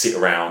often just sit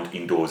around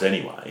indoors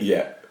anyway.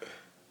 Yeah.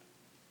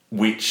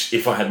 Which,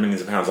 if I had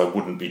millions of pounds, I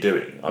wouldn't be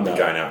doing. I'd be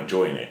going out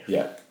enjoying it.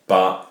 Yeah.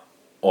 But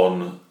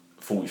on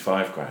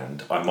 45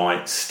 grand, I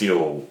might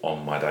still,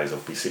 on my days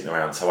off, be sitting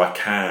around, so I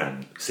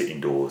can sit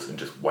indoors and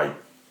just wait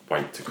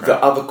to crack. The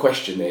other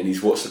question then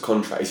is, what's the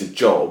contract? Is a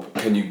job,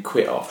 can you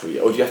quit after a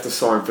year, or do you have to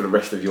sign for the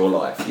rest of your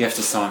life? You have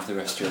to sign for the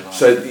rest of your life.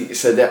 So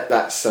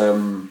that's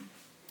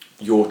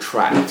your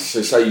track.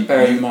 So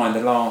bear in mind,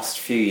 the last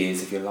few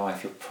years of your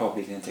life, you're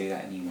probably going to do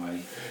that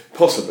anyway.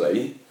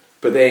 Possibly,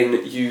 but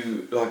then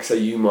you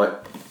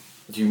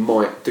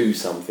might do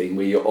something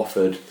where you're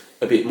offered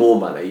a bit more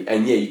money,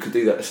 and you could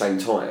do that at the same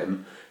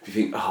time. If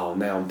you think, now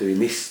I'm doing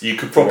this, you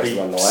could probably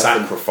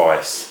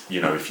sacrifice.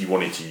 If you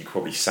wanted to, you could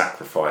probably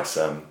sacrifice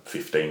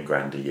 15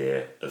 grand a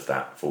year of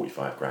that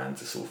 45 grand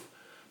to sort of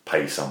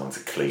pay someone to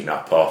clean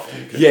up after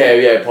you.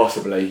 Yeah,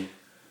 possibly.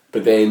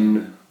 But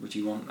then, would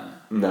you want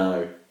that?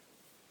 No,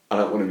 I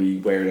don't want to be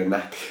wearing a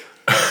nappy.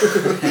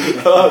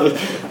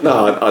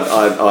 No,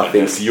 I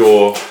think it's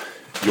your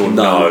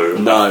no.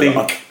 No, I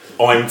think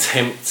I'm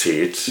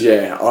tempted.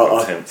 Yeah,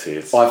 I'm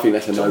tempted. I think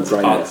that's a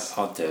no-brainer.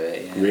 I'll do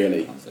it. Yeah.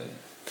 Really? I'll do it.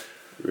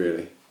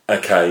 Really?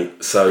 Okay,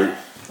 so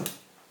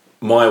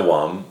my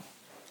one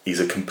is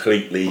a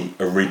completely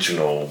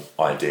original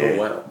idea. Oh,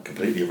 wow.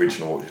 Completely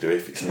original what to do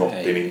if it's not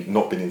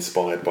been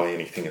inspired by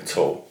anything at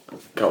all.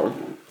 Go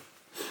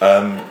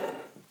on.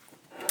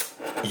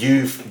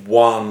 You've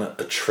won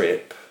a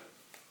trip.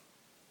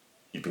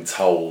 You've been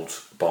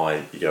told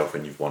by your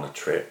girlfriend you've won a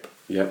trip.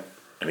 Yep.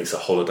 And it's a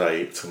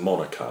holiday to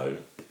Monaco.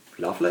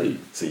 Lovely.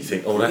 So you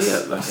think, oh,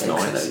 that's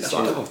nice. It's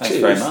like, oh, Thanks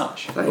very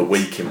much. Thanks. A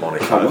week in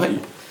Monaco. Can't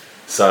wait.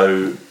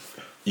 So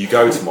you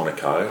go to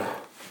Monaco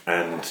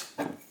and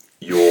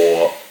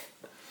you're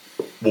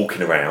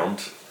walking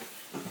around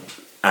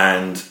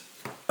and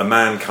a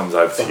man comes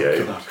over to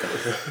you God.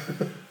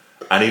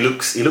 and he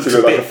looks a like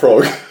bit a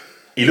frog.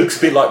 He looks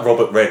a bit like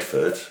Robert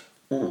Redford.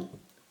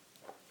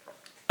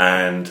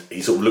 And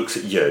he sort of looks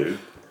at you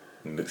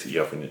and looks at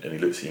you up and he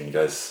looks at you and he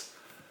goes,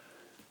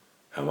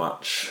 How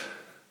much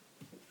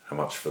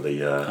for the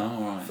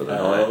night?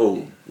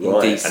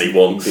 Right. And he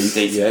wants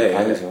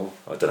proposal.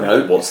 I don't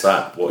know what's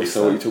that? What is So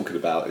that? what you're talking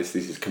about is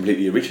this is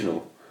completely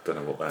original. Don't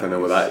know what that is. Don't know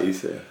what that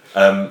is.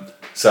 Yeah.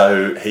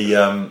 So he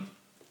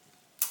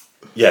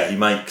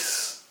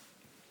makes,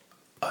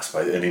 I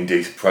suppose, an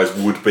indecent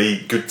proposal would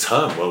be good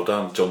term. Well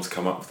done, John's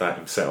come up with that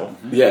himself.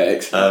 Yeah,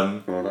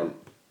 excellent. Well done.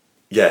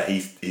 Yeah,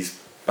 he's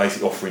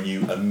basically offering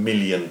you £1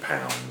 million.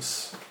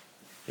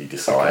 He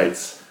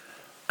decides,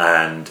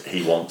 and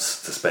he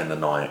wants to spend the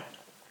night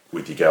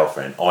with your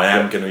girlfriend. I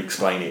am going to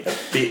explain it a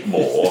bit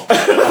more, but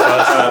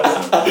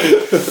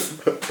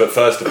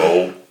first of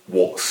all,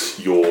 what's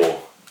your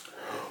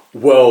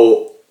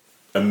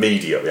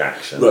immediate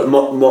reaction? Right,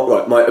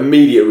 my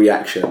immediate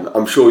reaction,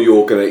 I'm sure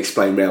you're going to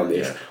explain around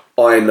this. Yeah.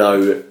 I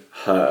know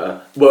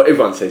her. Well,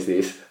 everyone says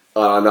this.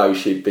 I know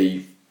she'd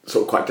be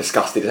sort of quite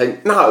disgusted,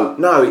 saying, no,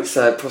 it's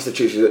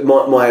prostitution.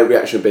 My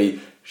reaction would be,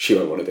 she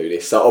won't want to do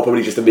this. So I'll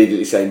probably just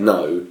immediately say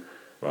no.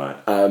 Right.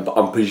 But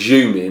I'm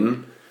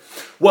presuming...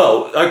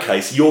 Well,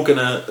 okay, so you're going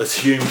to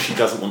assume she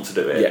doesn't want to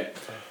do it. Yeah.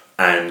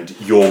 And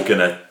you're going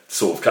to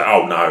sort of go,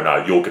 oh,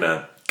 no, you're going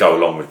to go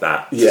along with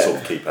that to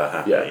sort of keep her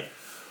happy.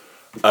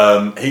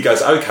 Yeah. He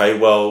goes, okay,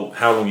 well,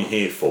 how long are you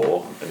here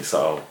for? And he's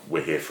like, oh,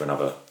 we're here for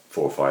another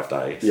 4 or 5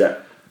 days. Yeah.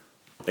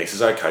 And he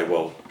says, okay,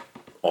 well,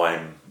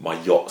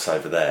 my yacht's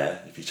over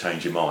there. If you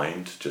change your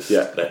mind, just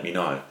let me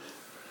know.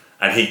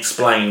 And he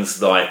explains,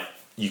 like,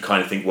 you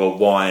kind of think, well,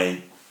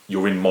 why...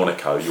 You're in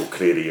Monaco, you're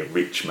clearly a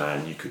rich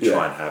man, you could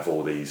try and have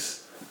all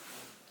these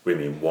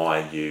women,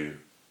 why are you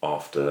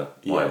after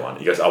my one?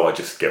 He goes, oh, I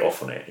just get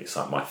off on it, it's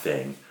like my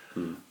thing.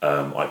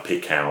 I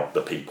pick out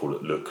the people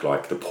that look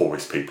like the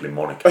poorest people in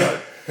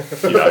Monaco,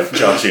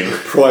 judging...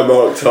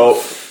 Primark top.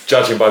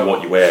 Judging by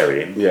what you're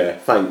wearing. Yeah,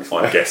 thanks.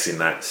 I'm guessing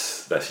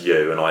that's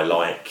you, and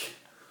I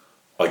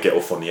get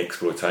off on the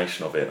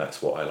exploitation of it,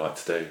 that's what I like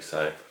to do,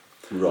 so...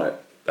 Right.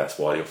 That's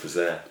why the offer's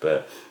there,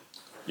 but...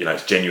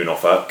 it's genuine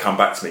offer, come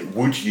back to me.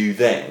 Would you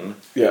then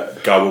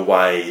go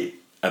away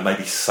and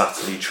maybe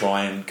subtly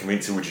try and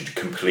convince her, or would you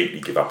completely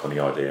give up on the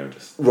idea and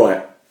just...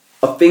 Right.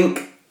 I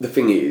think the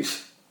thing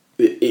is,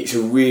 it's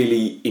a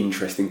really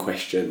interesting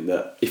question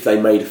that if they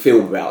made a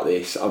film about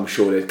this, I'm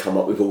sure they'd come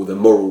up with all the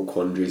moral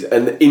quandaries.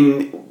 And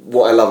in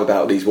what I love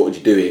about these What Would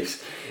You Do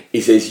Ifs,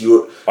 is there's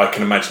your... I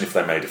can imagine if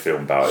they made a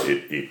film about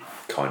it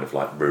kind of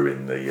like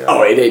ruin the...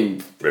 it'd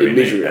end in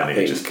misery, and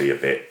it'd just be a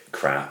bit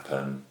crap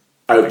and...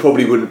 It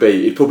probably wouldn't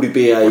be. It'd probably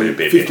be a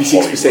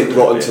 56%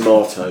 Rotten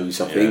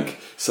Tomatoes, I think.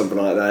 Something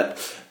like that.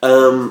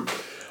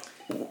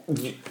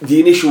 The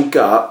initial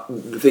gut,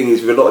 the thing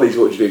is, with a lot of these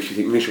What Would You Do If, you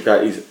think initial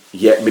gut is,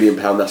 £1 million,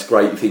 that's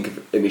great, you think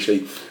of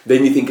initially.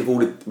 Then you think of all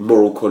the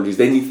moral quandaries,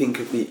 then you think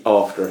of the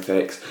after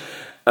effects.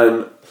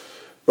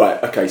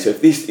 Right, okay, so if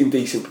this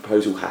indecent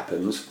proposal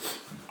happens,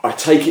 I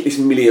take it this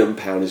 £1 million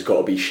has got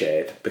to be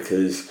shared,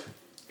 because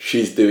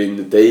she's doing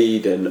the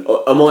deed, and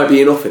am I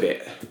being offered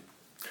it?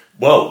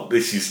 Well,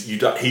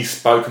 he's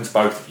spoken to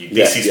both of you.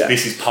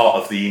 This is part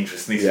of the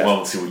interest, and this is why I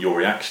want to see what your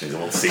reaction is. I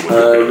want to see what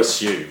you're going to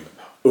assume.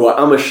 Right,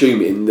 I'm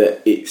assuming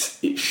that it's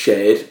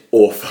shared,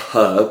 or for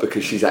her,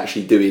 because she's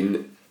actually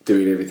doing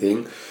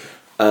everything.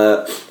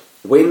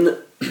 When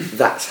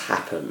that's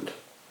happened,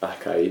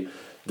 okay,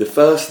 the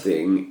first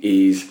thing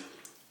is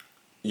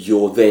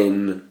you're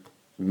then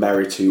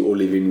married to or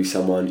living with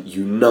someone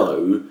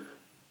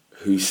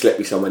who slept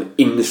with someone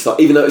inside,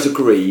 even though it's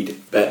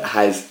agreed, that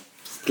has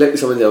slept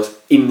with someone else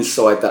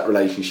inside that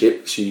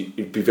relationship, so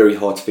it'd be very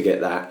hard to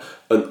forget that.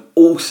 And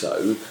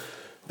also,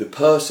 the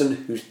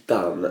person who's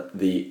done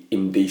the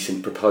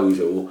indecent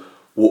proposal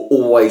will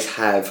always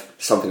have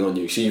something on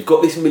you. So you've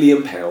got this £1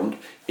 million,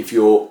 if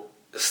you're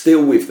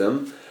still with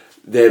them,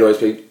 they'd always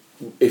be,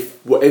 if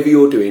whatever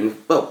you're doing,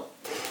 well,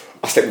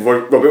 I slept with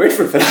Robert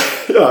Redford for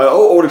that. I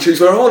want to choose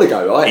where I want to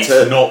go. It's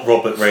not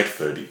Robert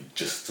Redford,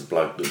 just a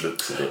bloke that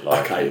looks a bit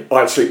like him. I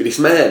had to sleep with this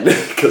man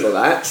because of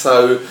that.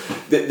 So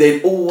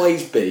there'd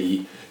always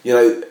be,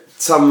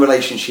 some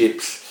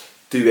relationships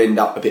do end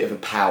up a bit of a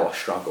power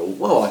struggle.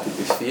 Well, I did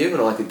this for you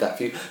and I did that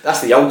for you.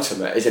 That's the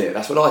ultimate, isn't it?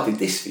 That's what I did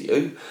this for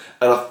you.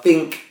 And I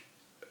think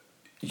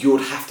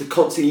you'd have to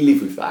constantly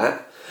live with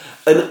that.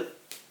 And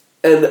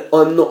And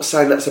I'm not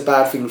saying that's a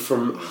bad thing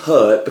from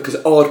her, because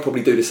I'd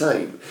probably do the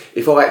same.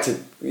 If I had to,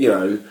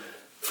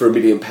 for £1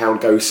 million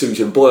go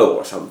Susan Boyle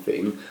or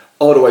something,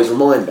 I'd always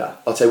remind her.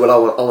 I'd say, well,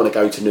 I want to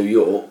go to New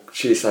York.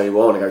 She'd say,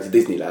 well, I want to go to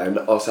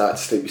Disneyland. I'll say I had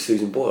to sleep with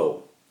Susan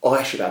Boyle.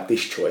 I should have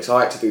this choice.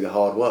 I had to do the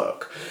hard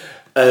work.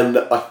 And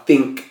I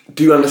think,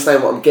 do you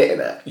understand what I'm getting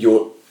at?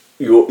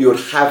 You'd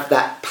have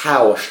that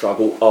power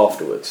struggle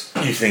afterwards.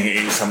 You think it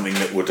is something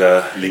that would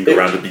linger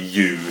around and be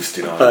used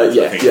in Ireland?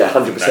 Yeah, I think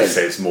 100%. That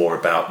says more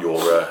about your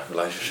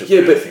relationship Yeah,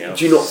 than but anything else.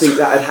 do you not think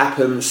that would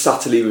happen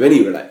subtly with any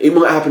relationship? It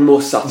might happen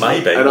more subtly.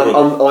 Maybe. And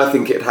I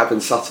think it'd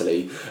happen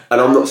subtly. And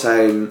I'm not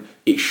saying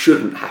it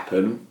shouldn't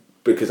happen,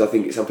 because I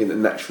think it's something that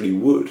naturally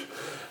would.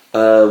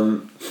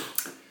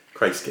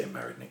 Craig's getting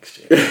married next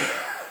year.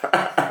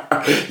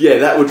 Yeah,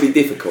 that would be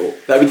difficult.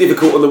 That would be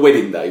difficult on the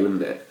wedding day,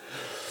 wouldn't it?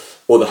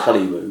 Or the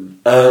honeymoon.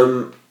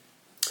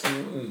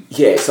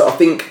 Yeah, so I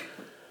think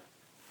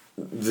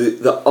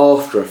the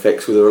after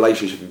effects with a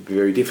relationship would be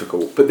very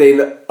difficult. But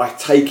then I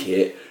take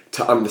it,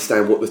 to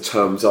understand what the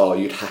terms are,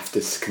 you'd have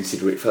to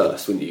consider it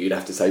first, wouldn't you? You'd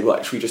have to say,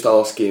 right, should we just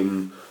ask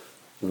him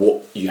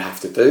what you have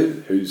to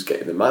do, who's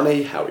getting the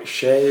money, how it's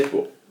shared,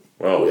 what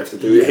you have to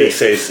do. He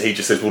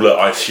just says, well, look,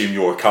 I assume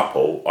you're a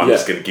couple. I'm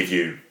just going to give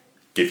you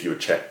a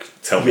check.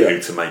 Tell me who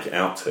to make it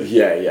out to.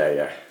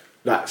 Yeah.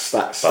 That's.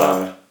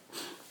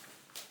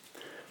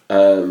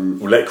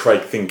 We'll let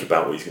Craig think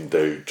about what he's going to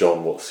do.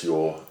 John, what's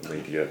your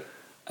immediate?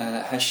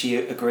 Has she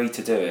agreed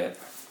to do it?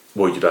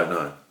 Well, you don't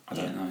know. I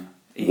don't know.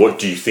 What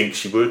do you think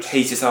she would?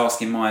 He's just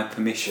asking my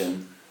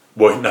permission.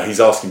 Well, no, he's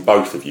asking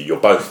both of you. You're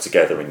both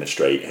together in the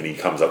street, and he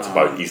comes up to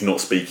both. He's not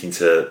speaking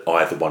to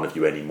either one of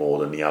you any more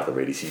than the other,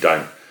 really. So you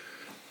don't.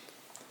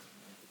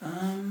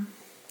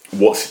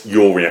 What's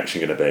your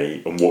reaction going to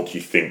be, and what do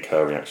you think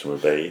her reaction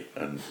would be,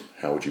 and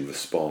how would you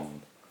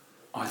respond?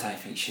 I don't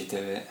think she'd do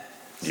it.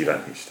 You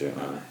don't think she'd do it,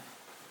 no.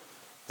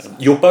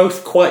 You're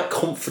both quite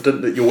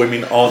confident that your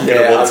women aren't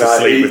going to want to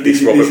sleep with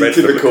this Robert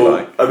Redford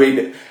lookalike. I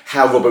mean,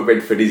 how Robert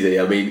Redford is he?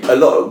 I mean,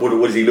 what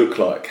does he look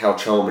like? How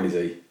charming is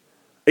he?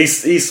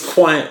 He's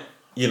quite,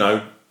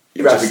 your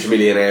average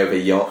millionaire of a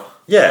yacht.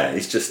 Yeah,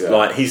 he's just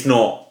like, he's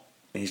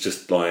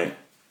just like,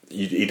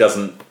 he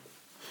doesn't,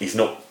 he's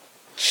not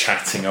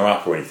chatting her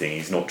up or anything.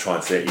 He's not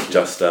trying to, he's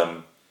just,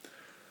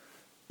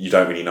 you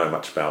don't really know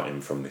much about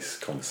him from this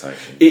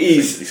conversation.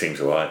 He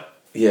seems alright.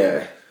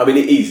 Yeah. I mean,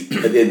 it is,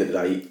 at the end of the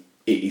day,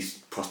 it is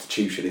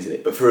prostitution, isn't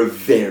it? But for a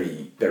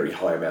very, very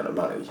high amount of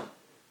money.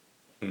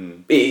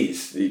 It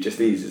is. It just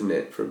is, isn't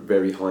it? For a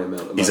very high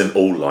amount of money. Isn't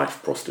all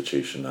life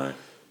prostitution, though?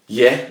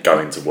 Yeah.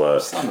 Going to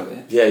work. Some of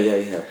it. Yeah.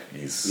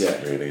 Is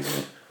really,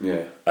 isn't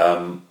it?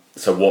 Yeah.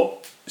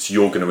 So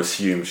you're going to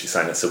assume she's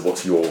saying that, so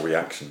what's your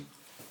reaction?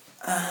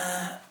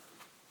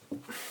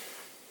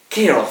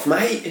 Clear off,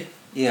 mate.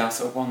 Yeah, I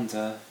sort of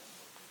wonder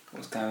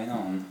what's going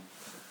on.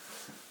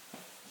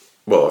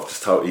 Well, I've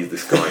just told you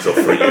this guy's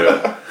offering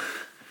you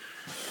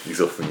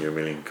he's offering you £1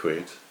 million.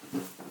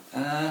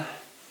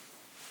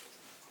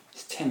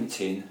 It's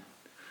tempting.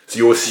 So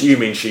you're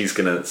assuming she's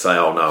going to say,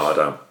 "Oh no, I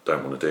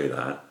don't want to do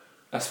that."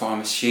 That's what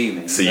I'm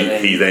assuming. So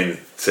he then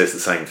says the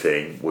same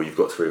thing. Well, you've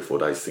got 3 or 4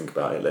 days to think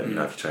about it. Let me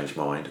know if you change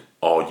your mind.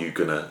 Are you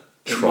going to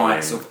try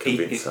and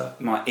convince her?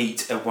 It might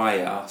eat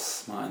away at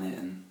us, mightn't it?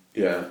 And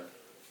Yeah.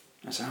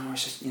 I said,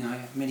 it's just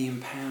 £1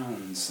 million.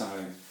 So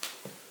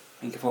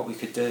think of what we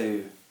could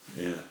do.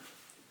 Yeah.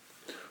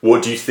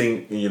 What do you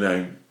think?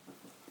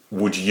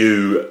 Would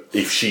you,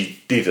 if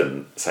she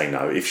didn't say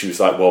no, if she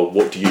was like, well,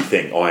 what do you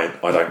think? I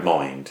don't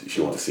mind. It's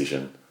your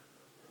decision.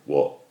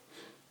 What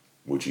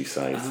would you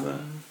say to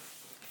that?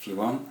 If you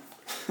want.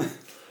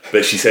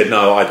 But she said,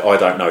 no, I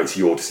don't know. It's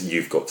your decision.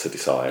 You've got to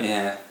decide.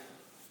 Yeah.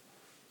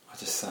 I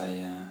just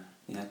say,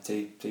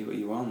 do what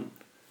you want.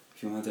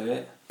 If you want to do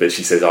it. But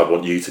she says, I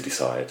want you to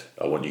decide.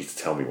 I want you to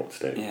tell me what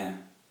to do. Yeah.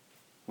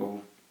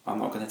 Well, I'm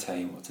not going to tell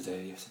you what to do.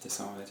 You have to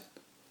decide.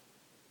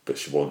 But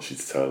she wants you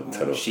to tell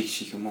her.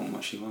 She can want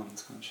what she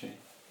wants, can't she?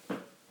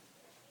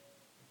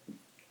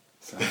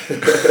 So.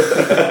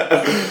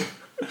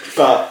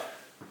 But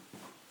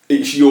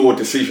it's your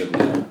decision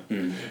now.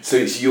 So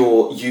it's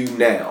you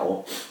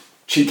now.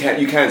 You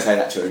can say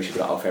that to her and she'll be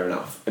like, oh, fair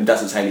enough, and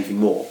doesn't say anything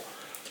more.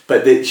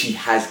 But that she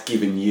has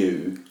given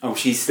you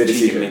she's the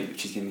decision.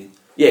 She's given me.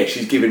 Yeah,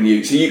 she's given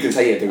you. So you can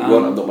say, yeah, do what you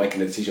want, I'm not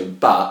making a decision.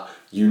 But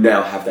you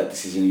now have that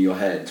decision in your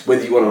hands.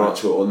 Whether you want to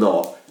answer it or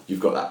not, you've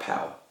got that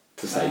power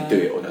to say do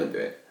it or don't do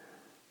it.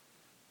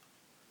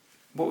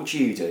 What would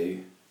you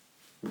do?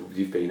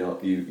 You've been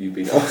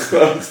asked.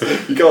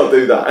 You can't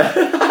do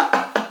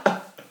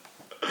that.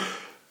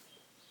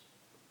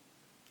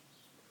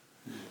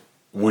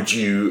 Would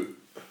you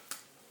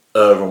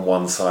err on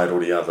one side or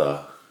the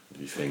other,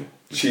 do you think?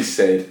 She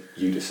said,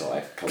 you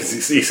decide.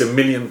 Because it's £1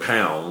 million,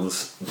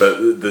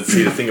 but the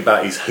thing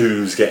about it is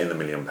who's getting the £1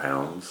 million.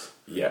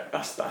 Yeah,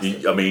 that's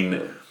I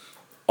mean,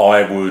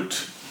 I would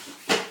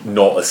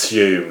not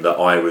assume that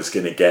I was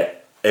going to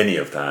get any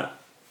of that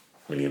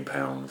 £1 million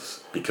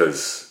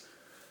because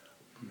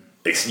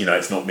it's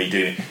not me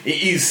doing it.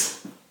 It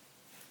is,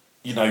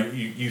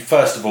 you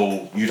first of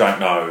all, you don't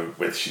know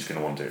whether she's going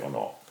to want to do it or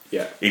not.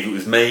 Yeah. If it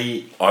was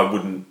me, I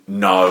wouldn't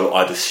know.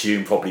 I'd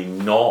assume probably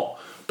not.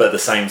 But at the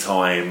same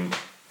time,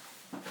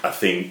 I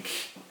think,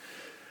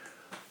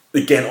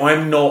 again,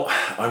 I'm not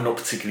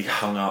particularly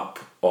hung up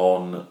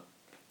on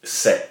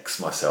sex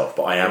myself,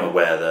 but I am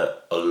aware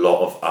that a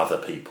lot of other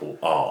people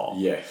are.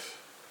 Yes.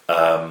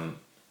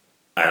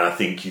 And I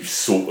think you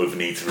sort of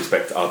need to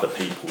respect other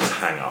people's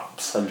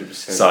hang-ups. 100%.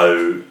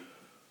 So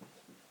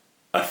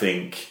I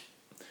think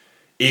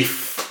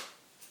if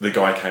the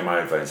guy came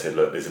over and said,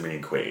 look, there's £1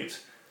 million,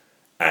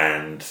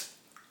 and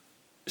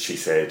she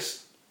said,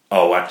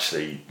 oh,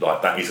 actually,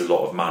 like, that is a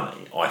lot of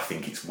money, I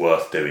think it's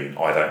worth doing,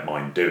 I don't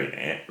mind doing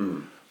it,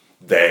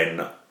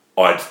 then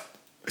I'd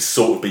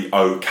sort of be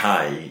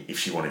okay if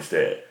she wanted to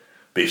do it.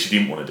 But if she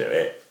didn't want to do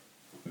it,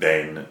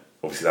 then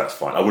obviously that's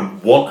fine. I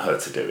wouldn't want her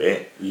to do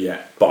it,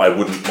 but I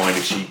wouldn't mind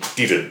if she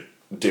didn't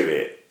do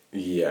it.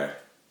 Yeah.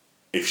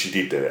 If she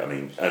did do it, I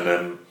mean.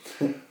 And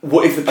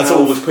what if the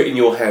power was put in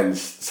your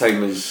hands,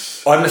 same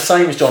as... I'm the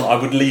same as John. I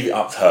would leave it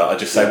up to her. I'd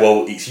just say,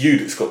 well, it's you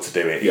that's got to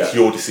do it. It's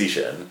your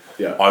decision.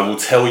 Yeah. I will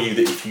tell you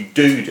that if you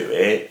do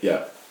it,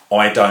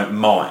 I don't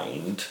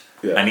mind.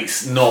 Yeah. And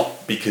it's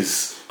not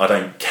because I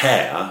don't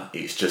care.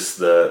 It's just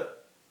that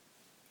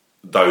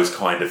those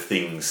kind of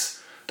things...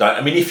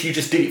 I mean, if you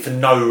just did it for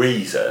no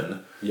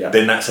reason,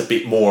 then that's a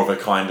bit more of a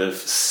kind of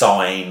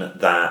sign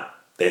that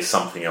there's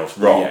something else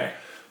wrong. Yeah.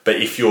 But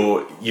if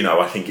you're,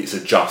 I think it's a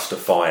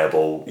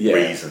justifiable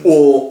reason.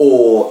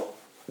 Or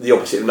the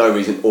opposite of no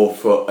reason, or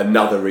for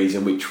another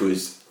reason, which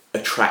was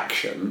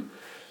attraction,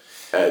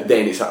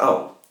 then it's like,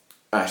 oh,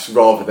 that's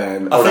rather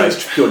than, no,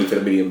 it's purely for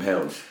 £1 million.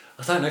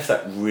 I don't know if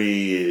that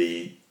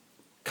really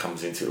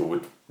comes into it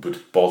or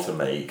would bother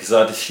me, because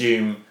I'd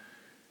assume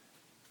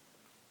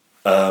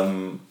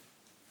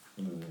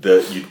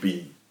that you'd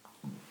be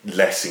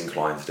less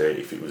inclined to do it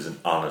if it was an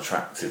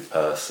unattractive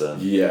person.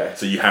 Yeah.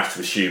 So you have to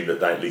assume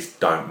that they at least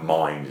don't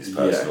mind this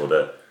person or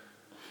that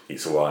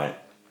it's alright.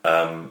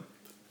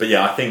 But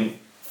yeah, I think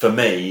for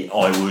me,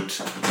 I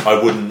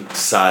wouldn't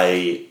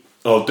say,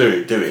 oh,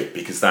 do it,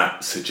 because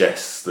that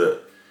suggests that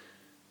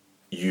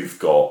you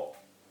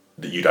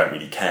don't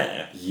really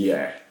care.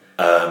 Yeah.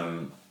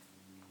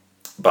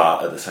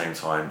 But at the same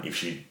time, if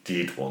she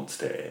did want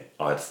to do it,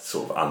 I'd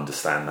sort of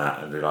understand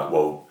that and be like,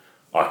 well,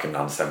 I can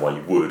understand why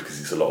you would, because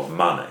it's a lot of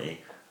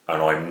money,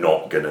 and I'm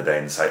not going to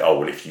then say, oh,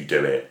 well, if you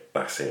do it,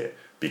 that's it,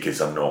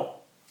 because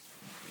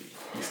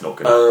it's not going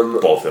to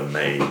bother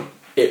me.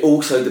 It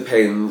also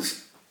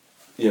depends,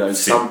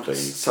 Simply.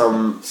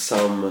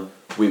 some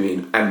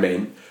women and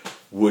men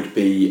would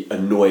be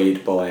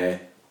annoyed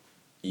by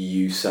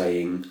you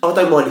saying, oh, I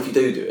don't mind if you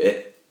do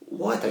it.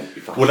 Why don't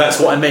you fucking... Well, that's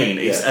what I mean,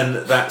 and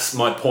that's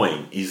my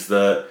point, is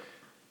that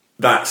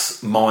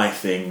that's my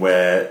thing,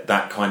 where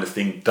that kind of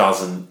thing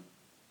doesn't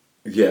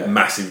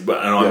massive, and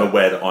I'm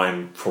aware that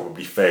I'm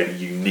probably fairly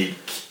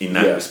unique in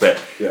that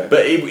respect. Yeah.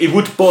 But it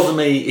would bother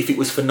me if it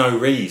was for no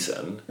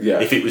reason. Yeah.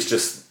 If it was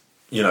just,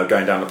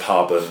 going down the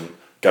pub and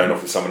going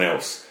off with someone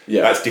else.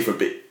 Yeah. That's different.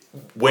 But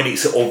when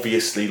it's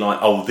obviously like,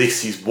 oh,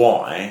 this is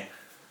why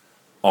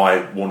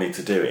I wanted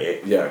to do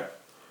it. Yeah.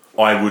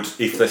 I would,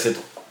 if they said,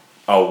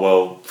 oh,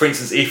 well, for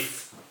instance,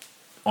 if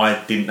I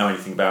didn't know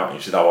anything about it,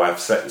 and said, oh, I have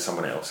sex with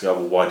someone else. Go,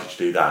 well, why did you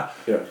do that?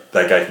 Yeah.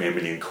 They gave me £1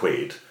 million.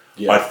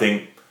 Yeah. I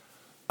think,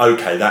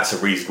 okay, that's a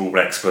reasonable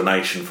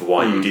explanation for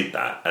why you did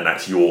that, and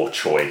that's your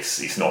choice.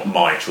 It's not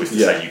my choice to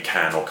say you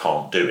can or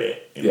can't do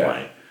it, in a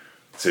way.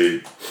 So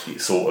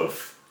it's sort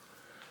of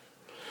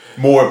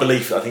more a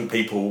belief that I think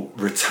people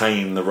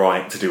retain the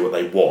right to do what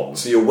they want.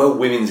 So you're well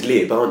women's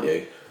lib, aren't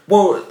you?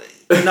 Well,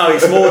 no,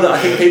 it's more that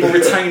I think people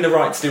retain the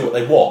right to do what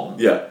they want.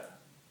 Yeah.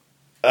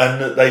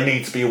 And that they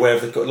need to be aware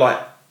of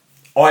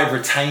I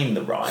retain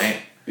the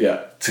right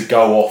to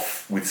go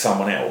off with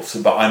someone else,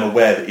 but I'm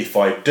aware that if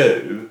I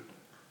do,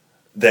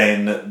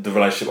 then the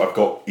relationship I've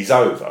got is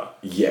over.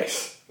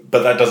 Yes.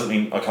 But that doesn't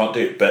mean I can't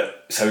do it.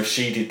 But so if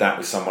she did that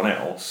with someone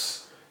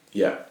else,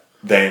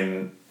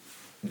 then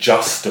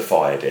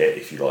justified it,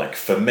 if you like,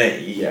 for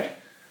me,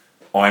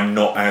 I'm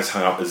not as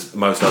hung up as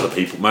most other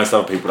people. Most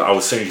other people,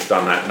 as soon as you've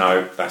done that,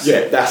 no, that's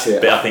it. That's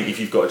it. But I think if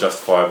you've got a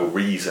justifiable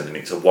reason and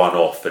it's a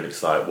one-off and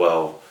it's like,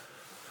 well...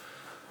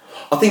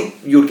 I think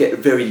you'll get a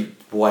very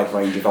wide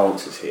range of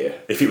answers here.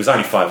 If it was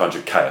only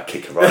 500k, I'd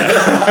kick her right out.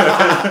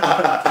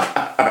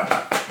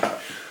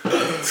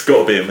 It's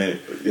got to be a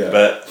minute. Yeah.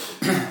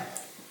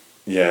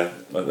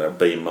 But, that would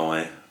be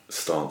my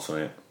stance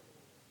on it.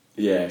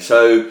 Yeah,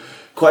 so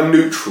quite a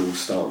neutral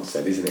stance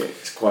then, isn't it?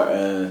 It's quite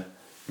a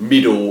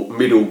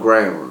middle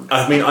ground.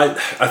 I mean, I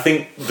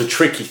think the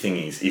tricky thing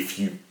is if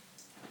you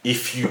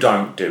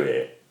don't do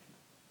it,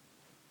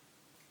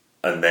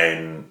 and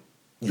then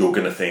you're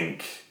going to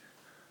think,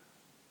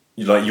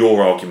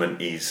 your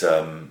argument is,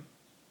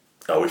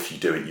 if you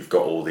do it, you've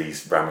got all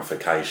these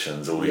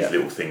ramifications, all these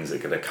little things that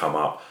are going to come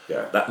up.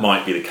 Yeah. That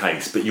might be the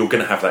case, but you're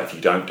going to have that if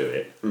you don't do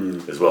it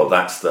as well.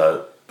 That's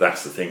the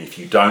thing. If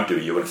you don't do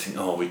it, you're going to think,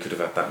 oh, we could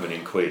have had that £1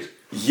 million.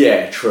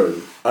 Yeah,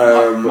 true.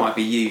 Might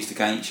be used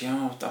against you.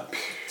 Oh, I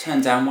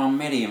turned down £1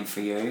 million for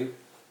you.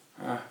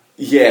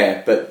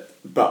 Yeah, but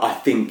I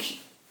think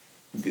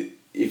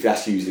if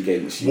that's used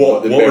against you,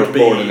 What would be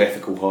more than an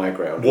ethical high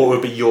ground? What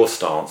would be your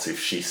stance if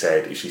she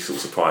sort of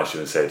surprised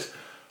you and said,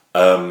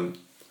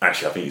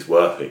 actually, I think it's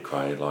worth it,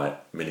 Craig,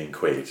 like £1 million.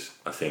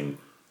 I think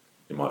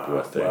it might be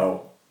worth it.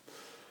 Well,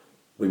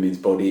 women's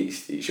body,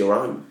 it's your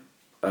own.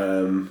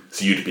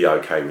 So you'd be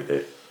okay with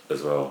it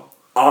as well?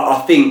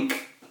 I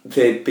think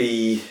there'd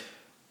be...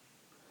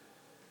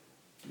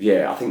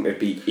 Yeah, I think there'd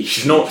be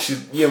issues.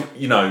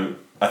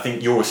 I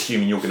think you're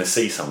assuming you're going to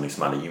see some of this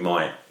money. You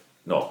might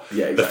not.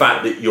 Yeah, exactly. The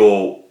fact that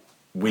you're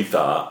with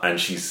her and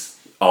she's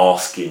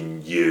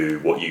asking you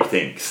what you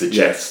think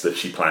suggests that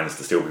she plans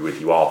to still be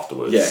with you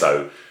afterwards. Yeah.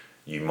 So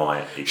you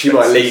might... She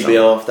might leave me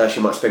after, she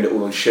might spend it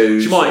all on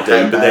shoes. She might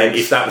do, but then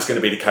if that was going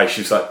to be the case,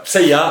 she was like,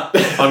 see ya,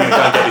 I'm going to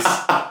go and get this...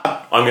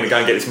 I'm going to go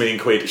and get this £1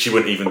 million. She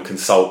wouldn't even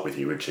consult with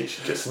you, would she?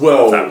 She just...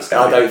 Well,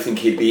 I don't think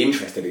he'd be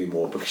interested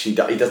anymore because he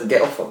doesn't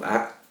get off on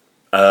that.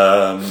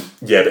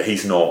 Yeah, but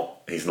he's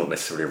not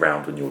necessarily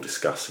around when you're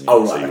discussing it.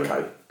 Oh, right,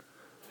 okay.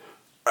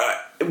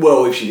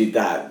 Well, if she did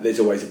that, there's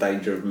always a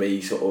danger of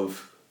me sort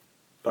of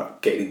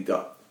like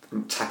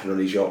tapping on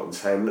his yacht and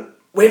saying,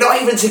 we're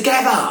not even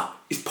together!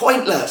 It's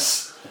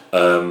pointless!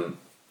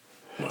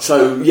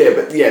 So, yeah,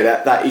 but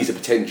yeah, that is a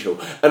potential.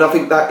 And I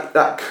think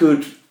that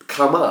could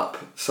come up.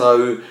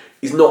 So,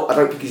 I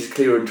don't think he's as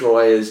clear and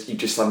dry as you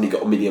just suddenly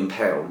got £1 million.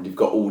 You've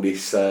got all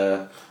this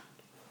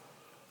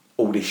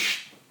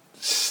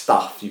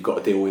stuff you've got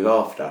to deal with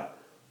after.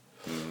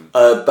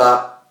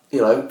 But,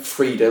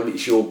 freedom,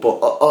 it's your...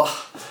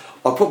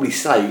 I'll probably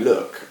say,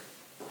 look,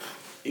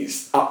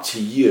 it's up to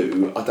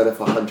you. I don't know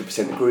if I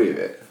 100% agree with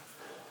it.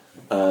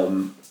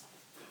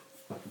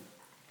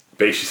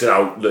 But if she said,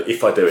 oh, look,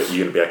 if I do it,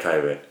 you're going to be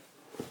okay with it?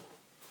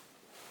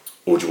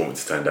 Or do you want me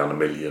to turn down £1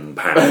 million?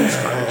 Do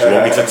you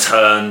want me to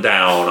turn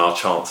down our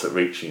chance at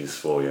riches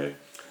for you?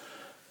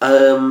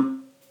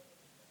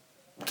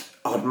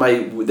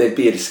 There'd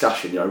be a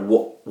discussion,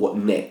 what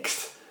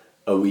next?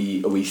 Are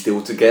we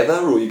still together,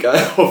 or are you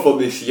going off on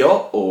this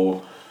yacht,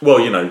 or... Well,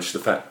 just the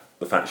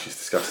fact she's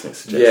discussing it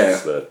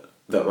suggests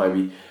that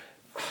maybe,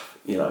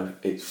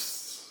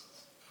 it's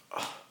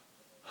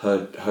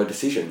her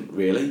decision,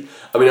 really.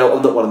 I mean,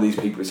 I'm not one of these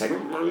people who's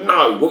saying,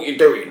 no, what are you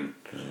doing?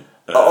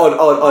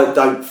 I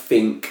don't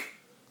think...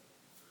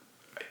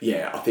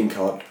 Yeah, I think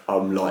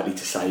I'm likely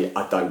to say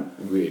I don't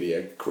really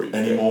agree with it.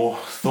 Any more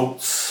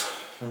thoughts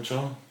from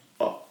John?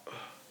 No.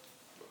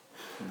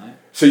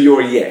 So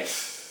you're a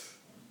yes?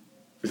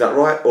 Is that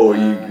right? Or are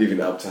you leaving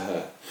it up to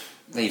her?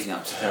 Leaving it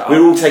up to her.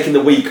 We're all taking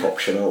the weak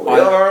option, aren't we?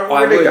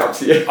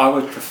 I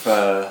would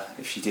prefer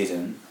if she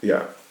didn't.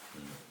 Yeah.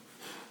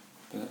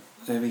 But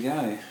there we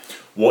go.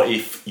 What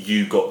if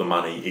you got the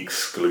money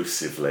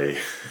exclusively?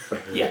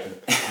 Yeah.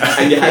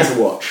 And you had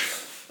to watch?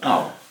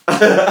 Oh.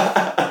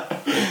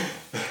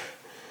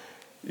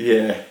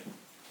 Yeah.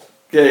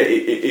 Yeah,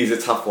 it is a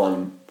tough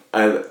one.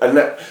 And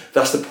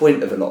that's the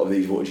point of a lot of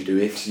these what would you do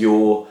ifs.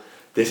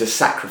 There's a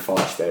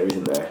sacrifice there,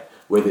 isn't there?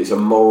 Whether it's a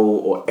moral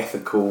or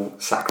ethical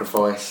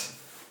sacrifice,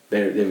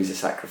 there is a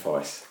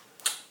sacrifice.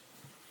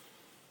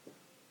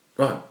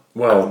 Right.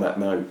 Well, on that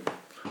note,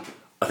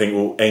 I think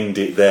we'll end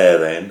it there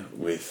then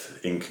with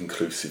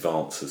inconclusive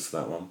answers to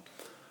that one.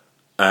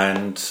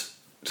 And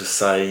just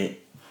say,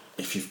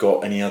 if you've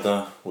got any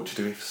other what do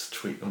you do ifs,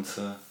 tweet them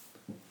to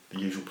the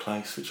usual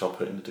place, which I'll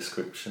put in the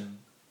description,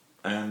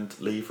 and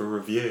leave a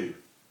review.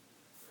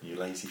 You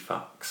lazy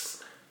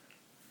fucks.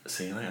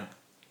 See you later.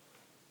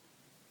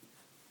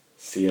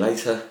 See you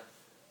later.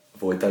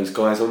 Avoid those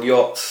guys on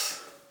yachts.